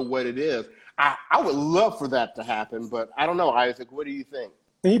 I don't know what it is. I would love for that to happen, but I don't know, Isaac. What do you think?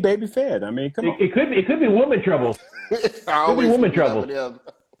 He baby fed. I mean, come on. It could be woman trouble. It could be woman trouble.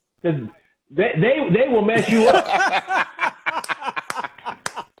 Because they will mess you up.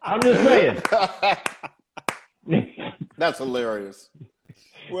 I'm just saying. That's hilarious.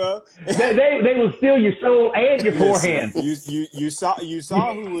 Well, they will steal your soul and your forehand. You saw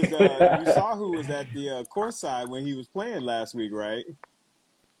who was at the courtside when he was playing last week, right?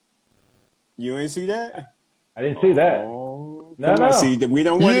 You ain't see that? I didn't see that. Oh, no. See, we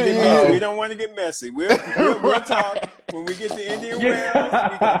don't want to get messy. We don't want to get messy. We'll talk when we get to Indian Wells.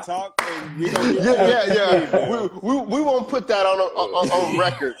 We can talk and we don't get We won't put that on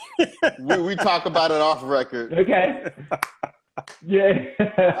record. we talk about it off record. Okay. Yeah.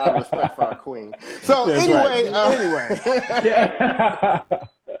 Out of respect for our queen. So That's anyway. Right.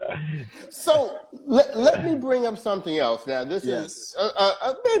 So let me bring up something else. Now this is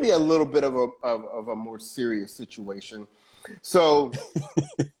maybe a little bit of a more serious situation. So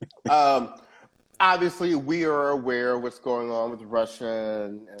obviously we are aware of what's going on with Russia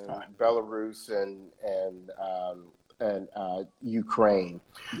and Belarus and Ukraine.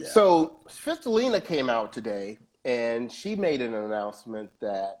 Yeah. So Svitolina came out today and she made an announcement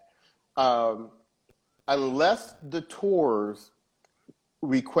that unless the tours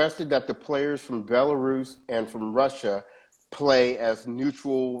requested that the players from Belarus and from Russia play as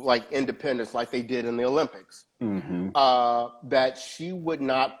neutral, like independents, like they did in the Olympics. That she would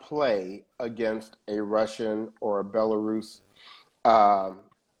not play against a Russian or a Belarusian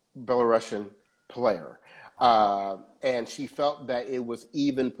player. And she felt that it was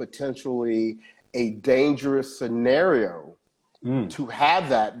even potentially a dangerous scenario to have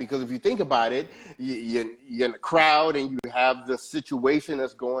that, because if you think about it, you're in a crowd and you have the situation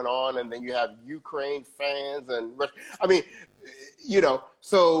that's going on, and then you have Ukraine fans and Russia. I mean,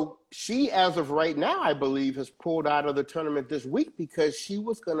 so she, as of right now, I believe, has pulled out of the tournament this week because she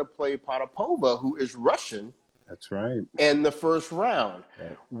was going to play Potapova, who is Russian. That's right. In the first round.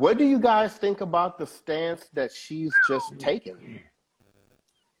 Right. What do you guys think about the stance that she's just taken?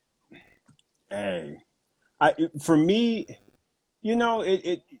 Hey, for me,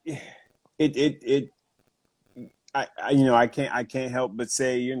 I can't help but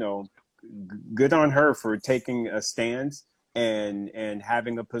say, good on her for taking a stance and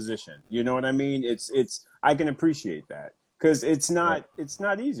having a position. You know what I mean? I can appreciate that, because it's not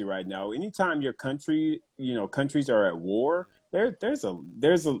easy right now. Anytime your countries are at war, there's a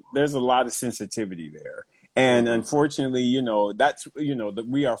lot of sensitivity there. And unfortunately,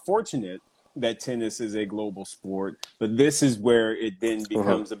 we are fortunate that tennis is a global sport, but this is where it then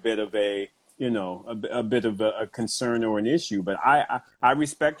becomes a bit of a concern or an issue. But I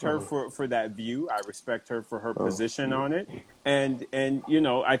respect her for that view. I respect her for her position on it. And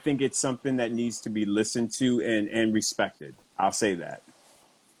I think it's something that needs to be listened to and respected. I'll say that.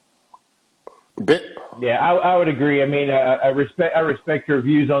 Yeah, I would agree. I mean, I respect your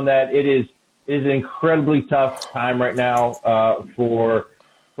views on that. It is an incredibly tough time right now for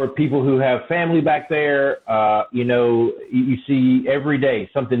people who have family back there. You see every day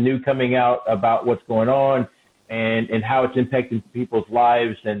something new coming out about what's going on and how it's impacting people's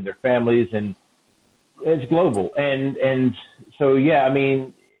lives and their families, and it's global. And so, yeah, I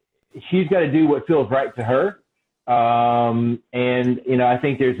mean, she's got to do what feels right to her. I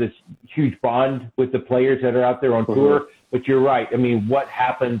think there's this huge bond with the players that are out there on tour, but you're right. I mean, what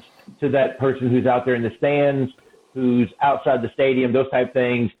happens to that person who's out there in the stands, who's outside the stadium, those type of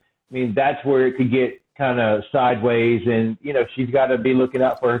things? I mean, that's where it could get kind of sideways, and, she's got to be looking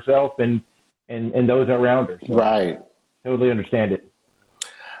out for herself and those around her. So right. Totally understand it.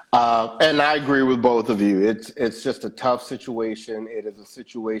 And I agree with both of you. It's just a tough situation. It is a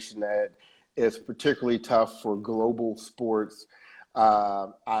situation that is particularly tough for global sports. I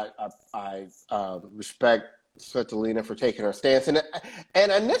respect Svitolina for taking her stance. And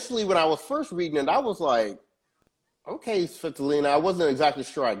initially, when I was first reading it, I was like, okay, Svitolina, I wasn't exactly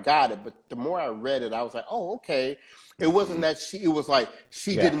sure I got it, but the more I read it, I was like, oh, okay. It wasn't that it was like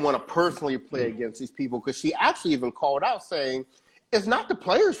she didn't want to personally play against these people, because she actually even called out saying, it's not the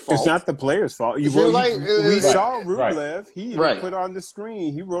player's fault. It's not the player's fault. We saw Rublev. He put on the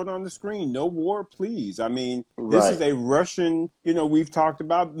screen. He wrote on the screen, "No war, please." I mean, this is a Russian. We've talked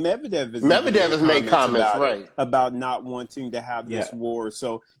about Medvedev has made comments about not wanting to have this war.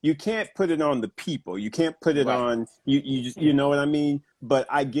 So you can't put it on the people. You can't put it on you know what I mean? But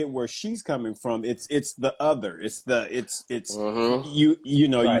I get where she's coming from. It's the other. You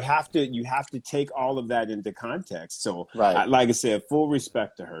have to take all of that into context. So like I said, full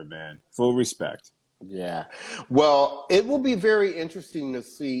respect to her, man. Full respect. Yeah. Well, it will be very interesting to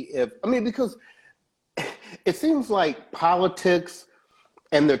see because it seems like politics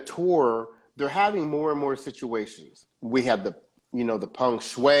and the tour, they're having more and more situations. We have the Peng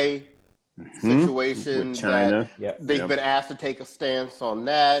Shuai situation with China. They've been asked to take a stance on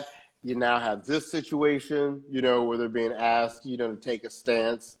that. You now have this situation, where they're being asked, to take a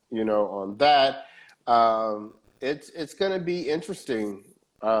stance, on that. It's going to be interesting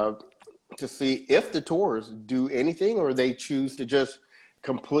to see if the tours do anything, or they choose to just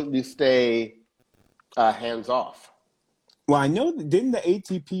completely stay hands off. Well, I know, didn't the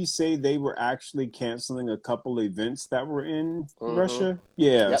ATP say they were actually canceling a couple of events that were in Russia?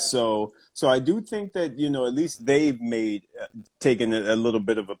 Yeah. Yep. So I do think that, at least they've taken a little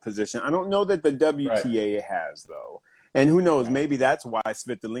bit of a position. I don't know that the WTA has, though. And who knows, maybe that's why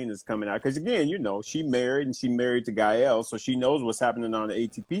Svitolina's coming out. Because, again, she married to Gael, so she knows what's happening on the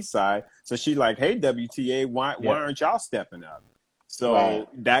ATP side. So she's like, hey, WTA, why aren't y'all stepping up? So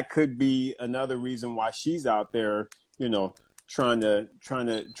that could be another reason why she's out there, trying to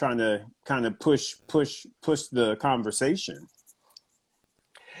kind of push the conversation.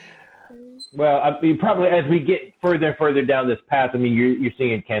 Well, I mean, probably as we get further and further down this path, I mean, you're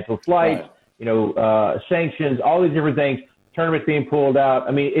seeing canceled flights, sanctions, all these different things, tournaments being pulled out.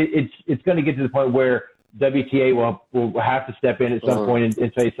 I mean, it's going to get to the point where WTA will have to step in at some point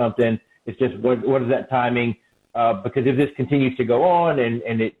and say something. It's just what is that timing? because if this continues to go on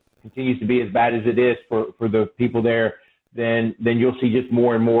and it continues to be as bad as it is for the people there, then you'll see just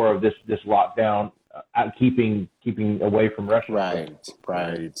more and more of this lockdown keeping away from Russia.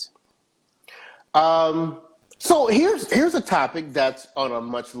 Right. So here's a topic that's on a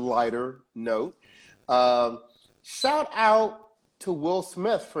much lighter note. Shout out to Will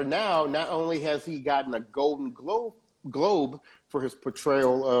Smith for now. Not only has he gotten a Golden Globe for his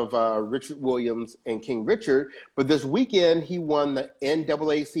portrayal of Richard Williams and King Richard, but this weekend he won the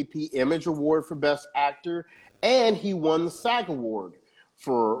NAACP Image Award for Best Actor, and he won the SAG Award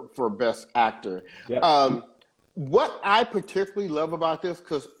for Best Actor. Yep. What I particularly love about this,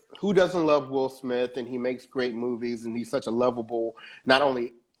 because who doesn't love Will Smith, and he makes great movies, and he's such a lovable, not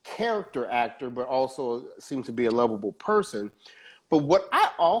only character actor, but also seems to be a lovable person. But what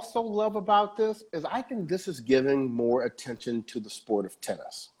I also love about this is I think this is giving more attention to the sport of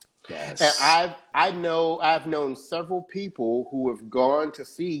tennis. Yes. And I've known several people who have gone to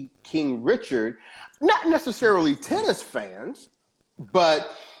see King Richard, not necessarily tennis fans,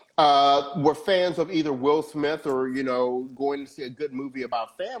 but were fans of either Will Smith or, going to see a good movie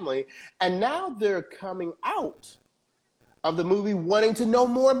about family. And now they're coming out of the movie wanting to know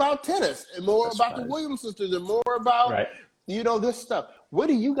more about tennis and more about the Williams sisters and more about, this stuff. What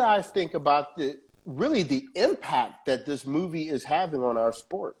do you guys think about the impact that this movie is having on our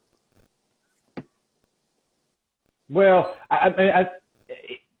sport? Well,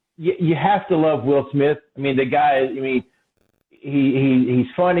 you have to love Will Smith. I mean, the guy, he's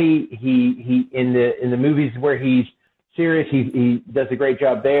funny. He in the movies where he's serious, he does a great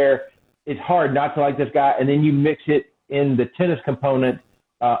job there. It's hard not to like this guy. And then you mix it in the tennis component.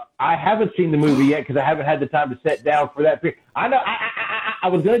 I haven't seen the movie yet because I haven't had the time to sit down for that. I know I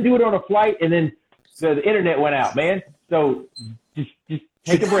was going to do it on a flight, and then the internet went out, man. So just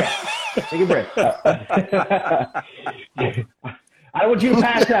take a breath. Take a breath. I don't want you to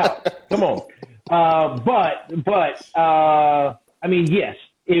pass out. Come on. Yes,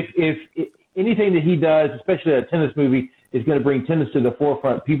 if anything that he does, especially a tennis movie, is going to bring tennis to the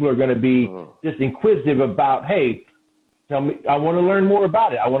forefront, people are going to be just inquisitive about, hey, tell me, I want to learn more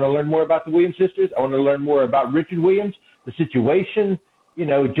about it. I want to learn more about the Williams sisters. I want to learn more about Richard Williams, the situation,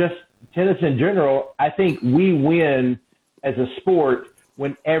 just tennis in general. I think we win as a sport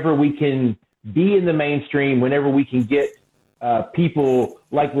whenever we can be in the mainstream, whenever we can get people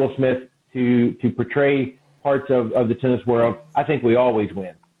like Will Smith to portray parts of the tennis world. I think we always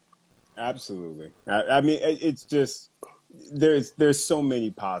win. Absolutely. I mean, it's just there's so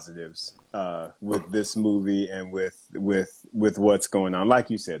many positives with this movie and with what's going on. Like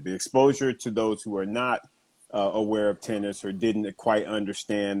you said, the exposure to those who are not aware of tennis or didn't quite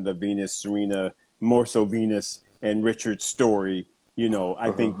understand the Venus-Serena, more so Venus and Richard story.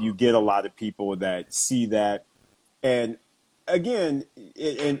 I think you get a lot of people that see that. And again,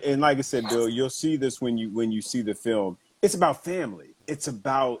 and like I said, Bill, you'll see this when you see the film. It's about family. It's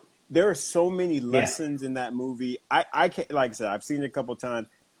about, there are so many lessons in that movie. I can't, like I said, I've seen it a couple of times.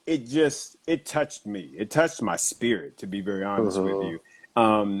 It touched me. It touched my spirit, to be very honest with you.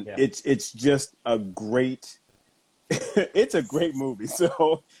 It's just a great, it's a great movie.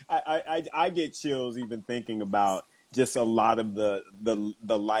 So I get chills even thinking about just a lot of the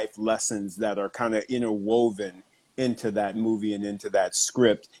life lessons that are kind of interwoven into that movie and into that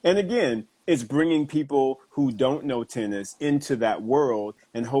script. And again, it's bringing people who don't know tennis into that world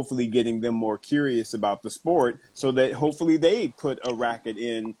and hopefully getting them more curious about the sport so that hopefully they put a racket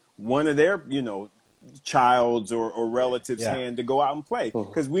in one of their, child's or relatives' hand to go out and play.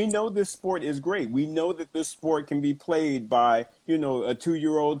 Because we know this sport is great. We know that this sport can be played by, a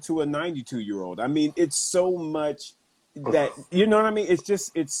 2-year-old to a 92-year-old. I mean, it's so much that, you know what I mean?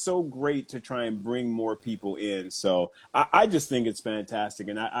 It's so great to try and bring more people in. So I just think it's fantastic.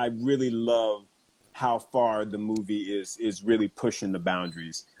 And I really love how far the movie is really pushing the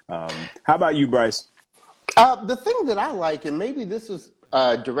boundaries. How about you, Bryce? The thing that I like, and maybe this is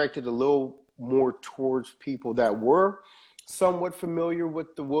directed a little more towards people that were somewhat familiar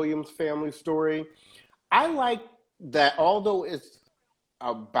with the Williams family story. I like that although it's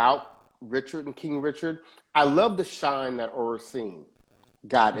about Richard and King Richard, I love the shine that Orsine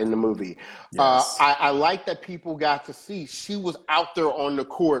got in the movie. Yes. I like that people got to see she was out there on the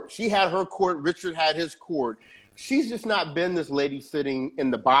court. She had her court. Richard had his court. She's just not been this lady sitting in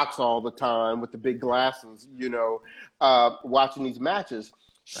the box all the time with the big glasses, watching these matches.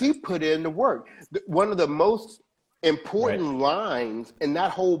 She put in the work. One of the most important lines in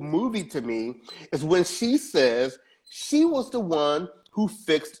that whole movie to me is when she says she was the one who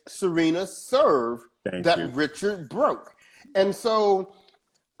fixed Serena's serve Richard broke. And so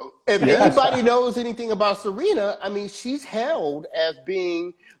If anybody knows anything about Serena, I mean, she's held as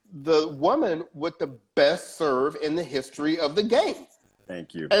being the woman with the best serve in the history of the game.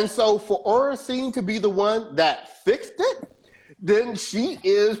 Thank you. And so for Oracene to be the one that fixed it, then she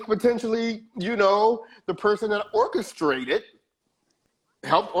is potentially, the person that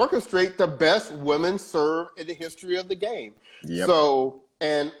helped orchestrate the best women's serve in the history of the game. Yep. So,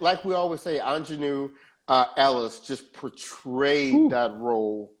 and like we always say, Aunjanue Ellis just portrayed that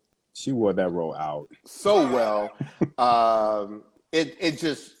role. She wore that role out so well. It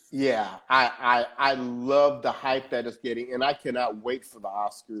just, I love the hype that it's getting, and I cannot wait for the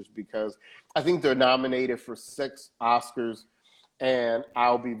Oscars because I think they're nominated for 6 Oscars, and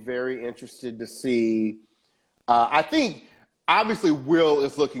I'll be very interested to see. I think obviously Will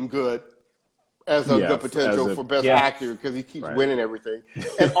is looking good as a good potential for Best Actor because he keeps winning everything.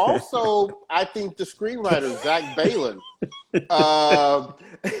 And also, I think the screenwriter, Zach Baylin,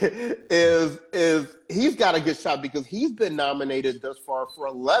 he's got a good shot because he's been nominated thus far for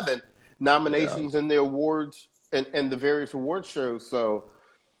 11 nominations in the awards and the various award shows. So,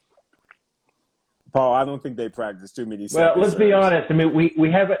 Paul, I don't think they practice too many. Well, let's be honest. I mean,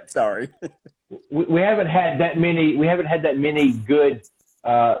 we haven't. Sorry, we haven't had that many. We haven't had that many good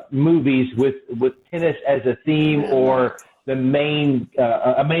movies with tennis as a theme or the main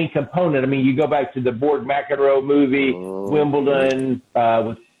a main component. I mean, you go back to the Borg McEnroe movie, Wimbledon.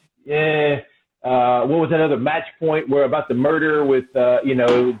 What was that other Match Point? Where about the murder with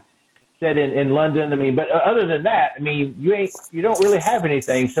set in London. I mean, but other than that, I mean, you don't really have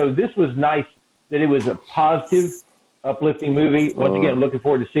anything. So this was nice that it was a positive, uplifting movie. Once again, looking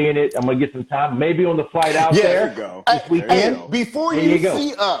forward to seeing it. I'm going to get some time, maybe on the flight out there. There you go. This weekend. And before you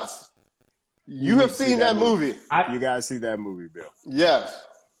see Us, you have seen that movie. You guys see that movie, Bill? Yes.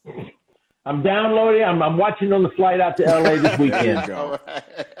 I'm downloading. I'm watching on the flight out to LA this weekend.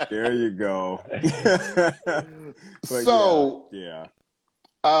 There you go. So, yeah.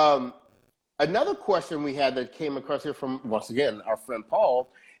 Another question we had that came across here from, once again, our friend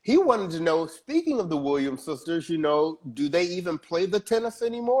Paul. He wanted to know, speaking of the Williams sisters, do they even play the tennis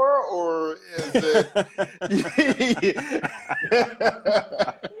anymore, or is it?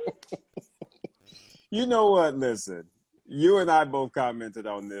 You know what? Listen, you and I both commented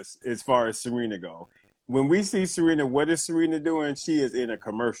on this as far as Serena go. When we see Serena, what is Serena doing? She is in a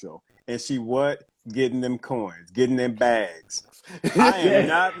commercial, and she getting them coins, getting them bags. I am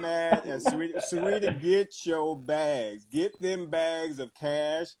not mad at Serena. Serena, get your bags. Get them bags of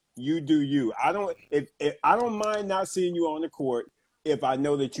cash. You do you. I don't mind not seeing you on the court if I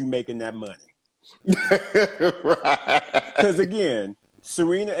know that you're making that money. Because again,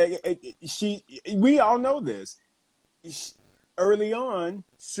 Serena, we all know this. Early on,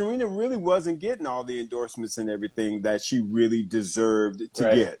 Serena really wasn't getting all the endorsements and everything that she really deserved to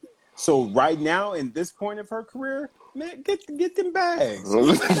get. So right now, in this point of her career, man, get them bags.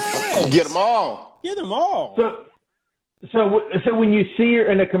 Get them all. Get them all. So when you see her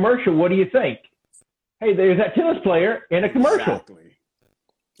in a commercial, what do you think? Hey, there's that tennis player in a commercial. Exactly.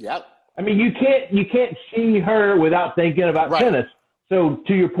 Yep. I mean, you can't see her without thinking about tennis. So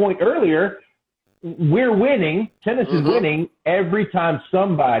to your point earlier, we're winning. Tennis is winning every time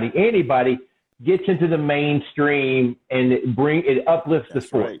anybody gets into the mainstream and it uplifts the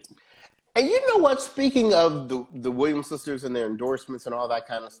sport. Right. And you know what? Speaking of the Williams sisters and their endorsements and all that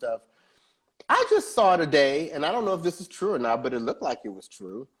kind of stuff, I just saw today, and I don't know if this is true or not, but it looked like it was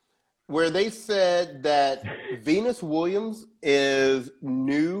true, where they said that Venus Williams is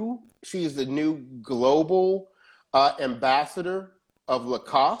new. She's the new global ambassador of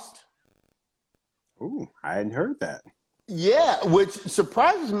Lacoste. Ooh, I hadn't heard that. Yeah, which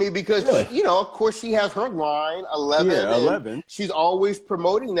surprises me because, of course, she has her line, 11. Yeah, 11. She's always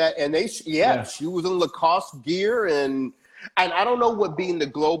promoting that. And she was in Lacoste gear. And I don't know what being the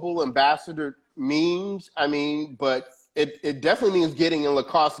global ambassador means. I mean, but it definitely means getting in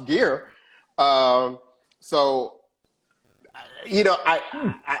Lacoste gear. I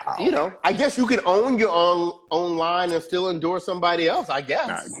guess you can own your own line and still endorse somebody else, I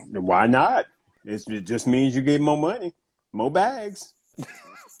guess. Why not? It just means you get more money. More bags.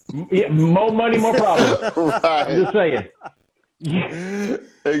 Yeah, more money, more problems. Right. I'm just saying.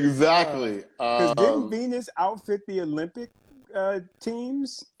 Exactly. Because didn't Venus outfit the Olympic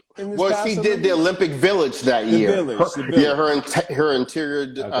teams? She did the Olympic Village that year. The village. Yeah, her interior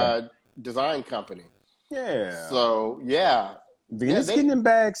design company. Yeah. So, yeah. Venus getting them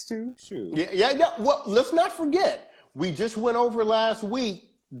bags too. Shoot. Yeah. Well, let's not forget, we just went over last week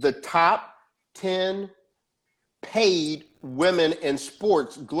the top 10 paid women in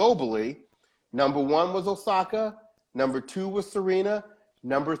sports globally. Number 1 was Osaka. Number 2 was Serena.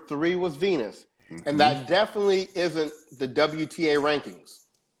 Number 3 was Venus. And that definitely isn't the WTA rankings.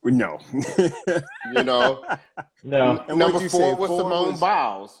 No. No. Number 4 was Simone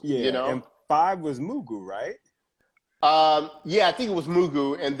Biles. Yeah, and 5 was Mugu, right? Yeah, I think it was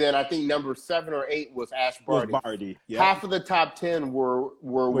Mugu, and then I think number 7 or 8 was Ash Barty. Yep. Half of the top 10 were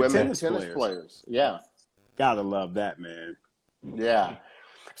women tennis players. Yeah. Gotta love that, man. Yeah.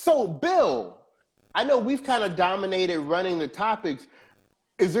 So, Bill, I know we've kind of dominated running the topics.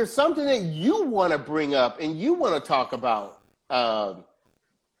 Is there something that you want to bring up and you want to talk about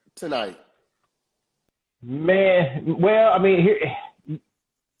tonight? Man, well, I mean, here, a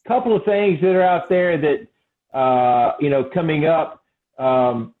couple of things that are out there that, coming up.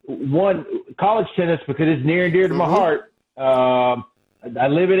 One, college tennis, because it's near and dear to my heart. I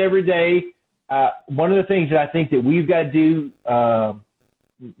live it every day. One of the things that I think that we've got to do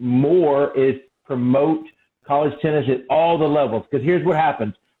more is promote college tennis at all the levels. Because here's what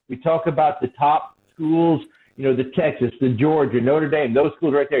happens. We talk about the top schools, the Texas, the Georgia, Notre Dame, those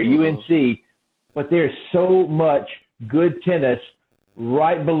schools right there, UNC. But there's so much good tennis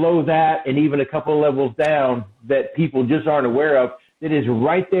right below that and even a couple of levels down that people just aren't aware of, that is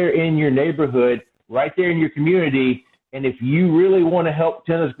right there in your neighborhood, right there in your community. And if you really want to help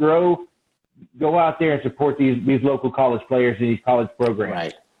tennis grow, go out there and support these local college players and these college programs.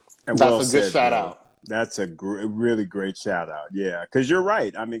 Right. And that's a good shout out. That's a really great shout out. Yeah, because you're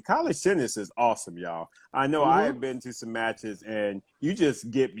right. I mean, college tennis is awesome, y'all. I know I have been to some matches, and you just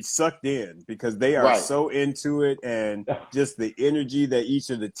get sucked in because they are so into it, and just the energy that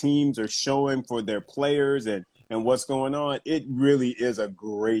each of the teams are showing for their players and what's going on. It really is a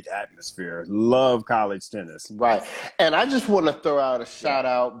great atmosphere. Love college tennis. Right. And I just want to throw out a shout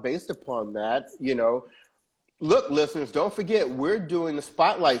out based upon that. Look, listeners, don't forget, we're doing the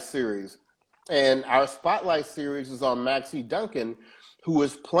Spotlight Series. And our Spotlight Series is on Maxie Duncan, who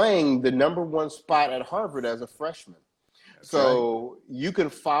is playing the number 1 spot at Harvard as a freshman. So you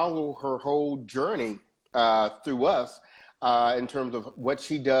can follow her whole journey through us in terms of what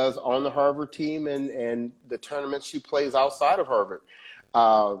she does on the Harvard team and the tournaments she plays outside of Harvard.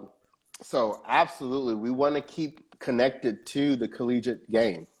 So absolutely, we want to keep connected to the collegiate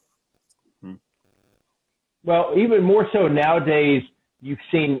game. Well, even more so nowadays, you've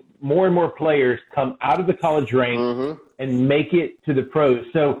seen more and more players come out of the college ranks and make it to the pros.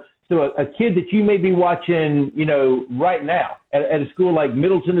 So a kid that you may be watching, right now at a school like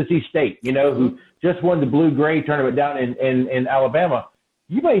Middle Tennessee State, who just won the Blue-Gray tournament down in Alabama,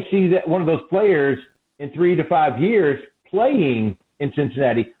 you may see that one of those players in 3 to 5 years playing in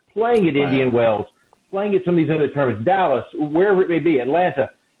Cincinnati, playing at Indian Wells, playing at some of these other tournaments, Dallas, wherever it may be,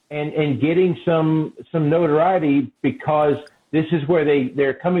 Atlanta, and getting some notoriety because this is where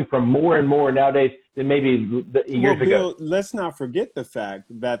they're coming from more and more nowadays than maybe years ago. Bill, let's not forget the fact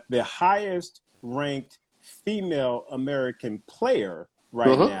that the highest ranked female American player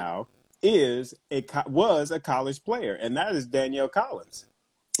now was a college player, and that is Danielle Collins.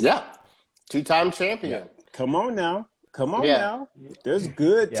 Yeah, 2-time champion. Yeah. Come on now. Now. There's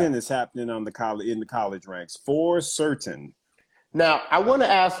good tennis happening in the college ranks for certain. Now, I want to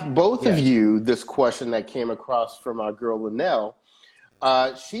ask both of you this question that came across from our girl, Linnell.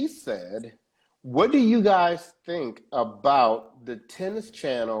 She said, what do you guys think about the Tennis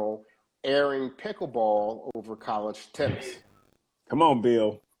Channel airing pickleball over college tennis? Come on,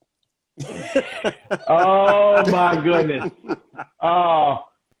 Bill. Oh, my goodness. Oh,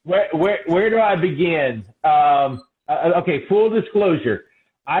 where do I begin? Okay, full disclosure.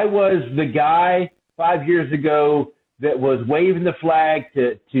 I was the guy 5 years ago that was waving the flag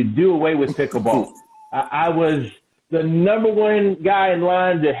to do away with pickleball. I was the number 1 guy in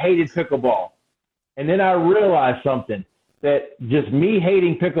line that hated pickleball. And then I realized something, that just me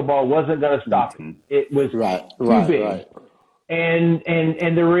hating pickleball wasn't going to stop it. It was too big. Right.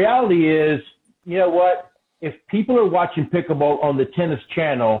 And the reality is, you know what? If people are watching pickleball on the Tennis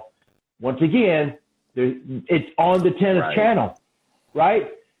Channel, once again, it's on the Tennis Channel,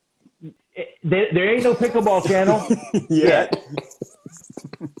 right? There ain't no pickleball channel yet.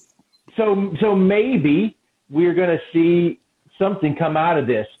 So maybe we're going to see something come out of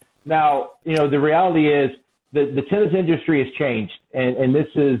this. Now, the reality is that the tennis industry has changed, and this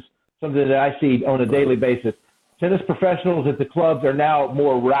is something that I see on a daily basis. Tennis professionals at the clubs are now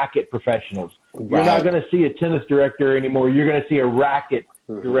more racket professionals. You're not going to see a tennis director anymore. You're going to see a racket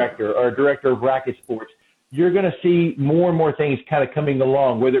director or a director of racket sports. You're going to see more and more things kind of coming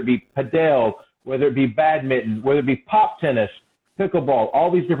along, whether it be padel, whether it be badminton, whether it be pop tennis, pickleball,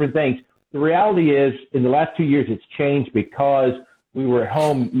 all these different things. The reality is, in the last 2 years, it's changed because We were at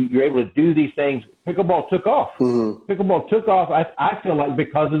home. You're able to do these things. Pickleball took off. Mm-hmm. Pickleball took off, I feel like,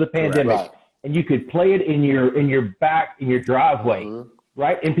 because of the pandemic. Right. And you could play it in your back, in your driveway,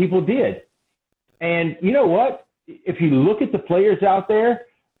 right? And people did. And you know what? If you look at the players out there,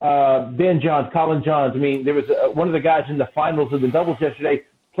 Ben Johns, Colin Johns, I mean, there was one of the guys in the finals of the doubles yesterday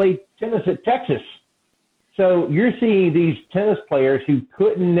played tennis at Texas. So you're seeing these tennis players who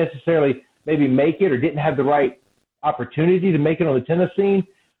couldn't necessarily maybe make it or didn't have the right opportunity to make it on the tennis scene.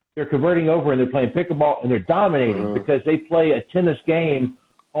 They're converting over and they're playing pickleball and they're dominating because they play a tennis game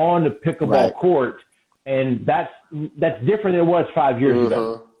on the pickleball court. And that's different than it was 5 years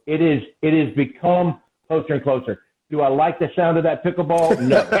ago. It is become closer and closer. Do I like the sound of that pickleball?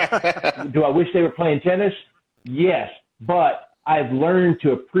 No. Do I wish they were playing tennis? Yes. But I've learned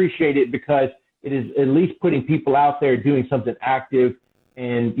to appreciate it because it is at least putting people out there doing something active.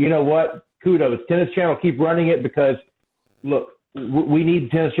 And you know what? Kudos. Tennis Channel, keep running it because, look, we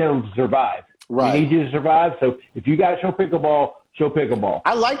need Tennis Channel to survive. Right. We need you to survive. So if you guys show pickleball, show pickleball.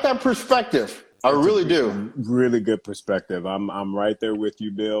 I like that perspective. I really do. Really good perspective. I'm right there with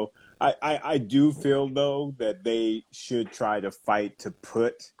you, Bill. I do feel, though, that they should try to fight to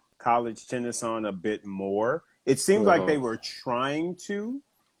put college tennis on a bit more. It seems like they were trying to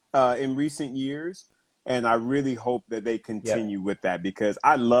in recent years, and I really hope that they continue with that because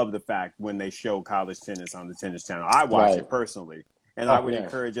I love the fact when they show college tennis on the Tennis Channel. I watch it personally, and I would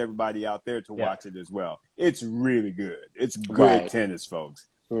encourage everybody out there to watch it as well. It's really good. It's good tennis, folks.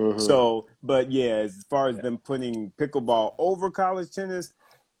 So, but yeah, as far as them putting pickleball over college tennis,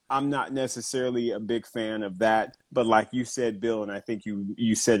 I'm not necessarily a big fan of that. But like you said, Bill, and I think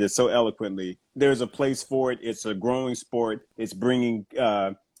you said it so eloquently, there's a place for it. It's a growing sport. It's bringing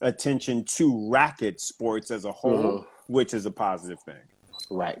attention to racket sports as a whole, which is a positive thing.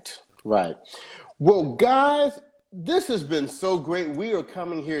 Right. Well, guys, this has been so great. We are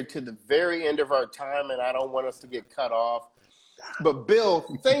coming here to the very end of our time, and I don't want us to get cut off. But, Bill,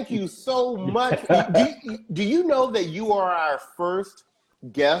 thank you so much. Do you know that you are our first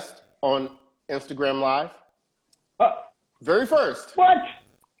guest on Instagram Live? Very first. What?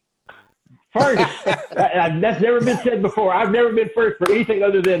 First. That's never been said before. I've never been first for anything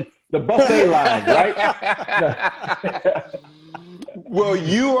other than the buffet line, right? Well,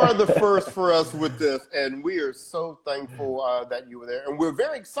 you are the first for us with this, and we are so thankful that you were there. And we're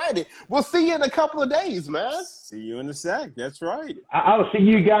very excited. We'll see you in a couple of days, man. See you in a sec. That's right. I'll see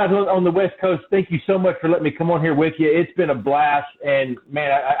you guys on the West Coast. Thank you so much for letting me come on here with you. It's been a blast. And,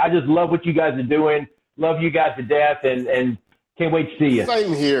 man, I just love what you guys are doing. Love you guys to death, and can't wait to see you.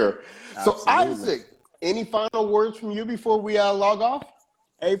 Same here. Absolutely. So, Isaac, any final words from you before we log off?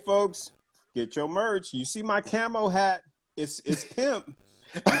 Hey, folks, get your merch. You see my camo hat. It's pimp.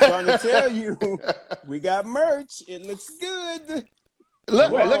 I'm trying to tell you, we got merch. It looks good.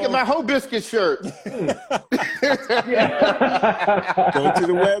 Look at my Hobiscus shirt. Go to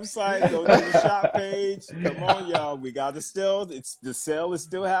the website. Go to the shop page. Come on, y'all. We got the sale. The sale is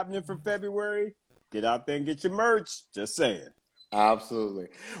still happening for February. Get out there and get your merch. Just saying. Absolutely.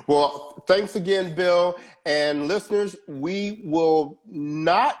 Well, thanks again, Bill. And listeners, we will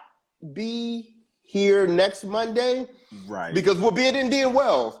not be here next Monday. Right. Because we'll be at Indian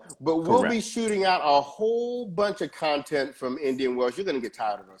Wells, but we'll be shooting out a whole bunch of content from Indian Wells. You're going to get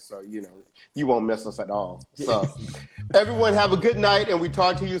tired of us, so, you won't miss us at all. So, everyone have a good night, and we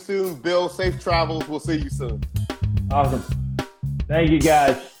talk to you soon. Bill, safe travels. We'll see you soon. Awesome. Thank you,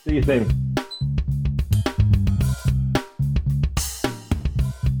 guys. See you soon.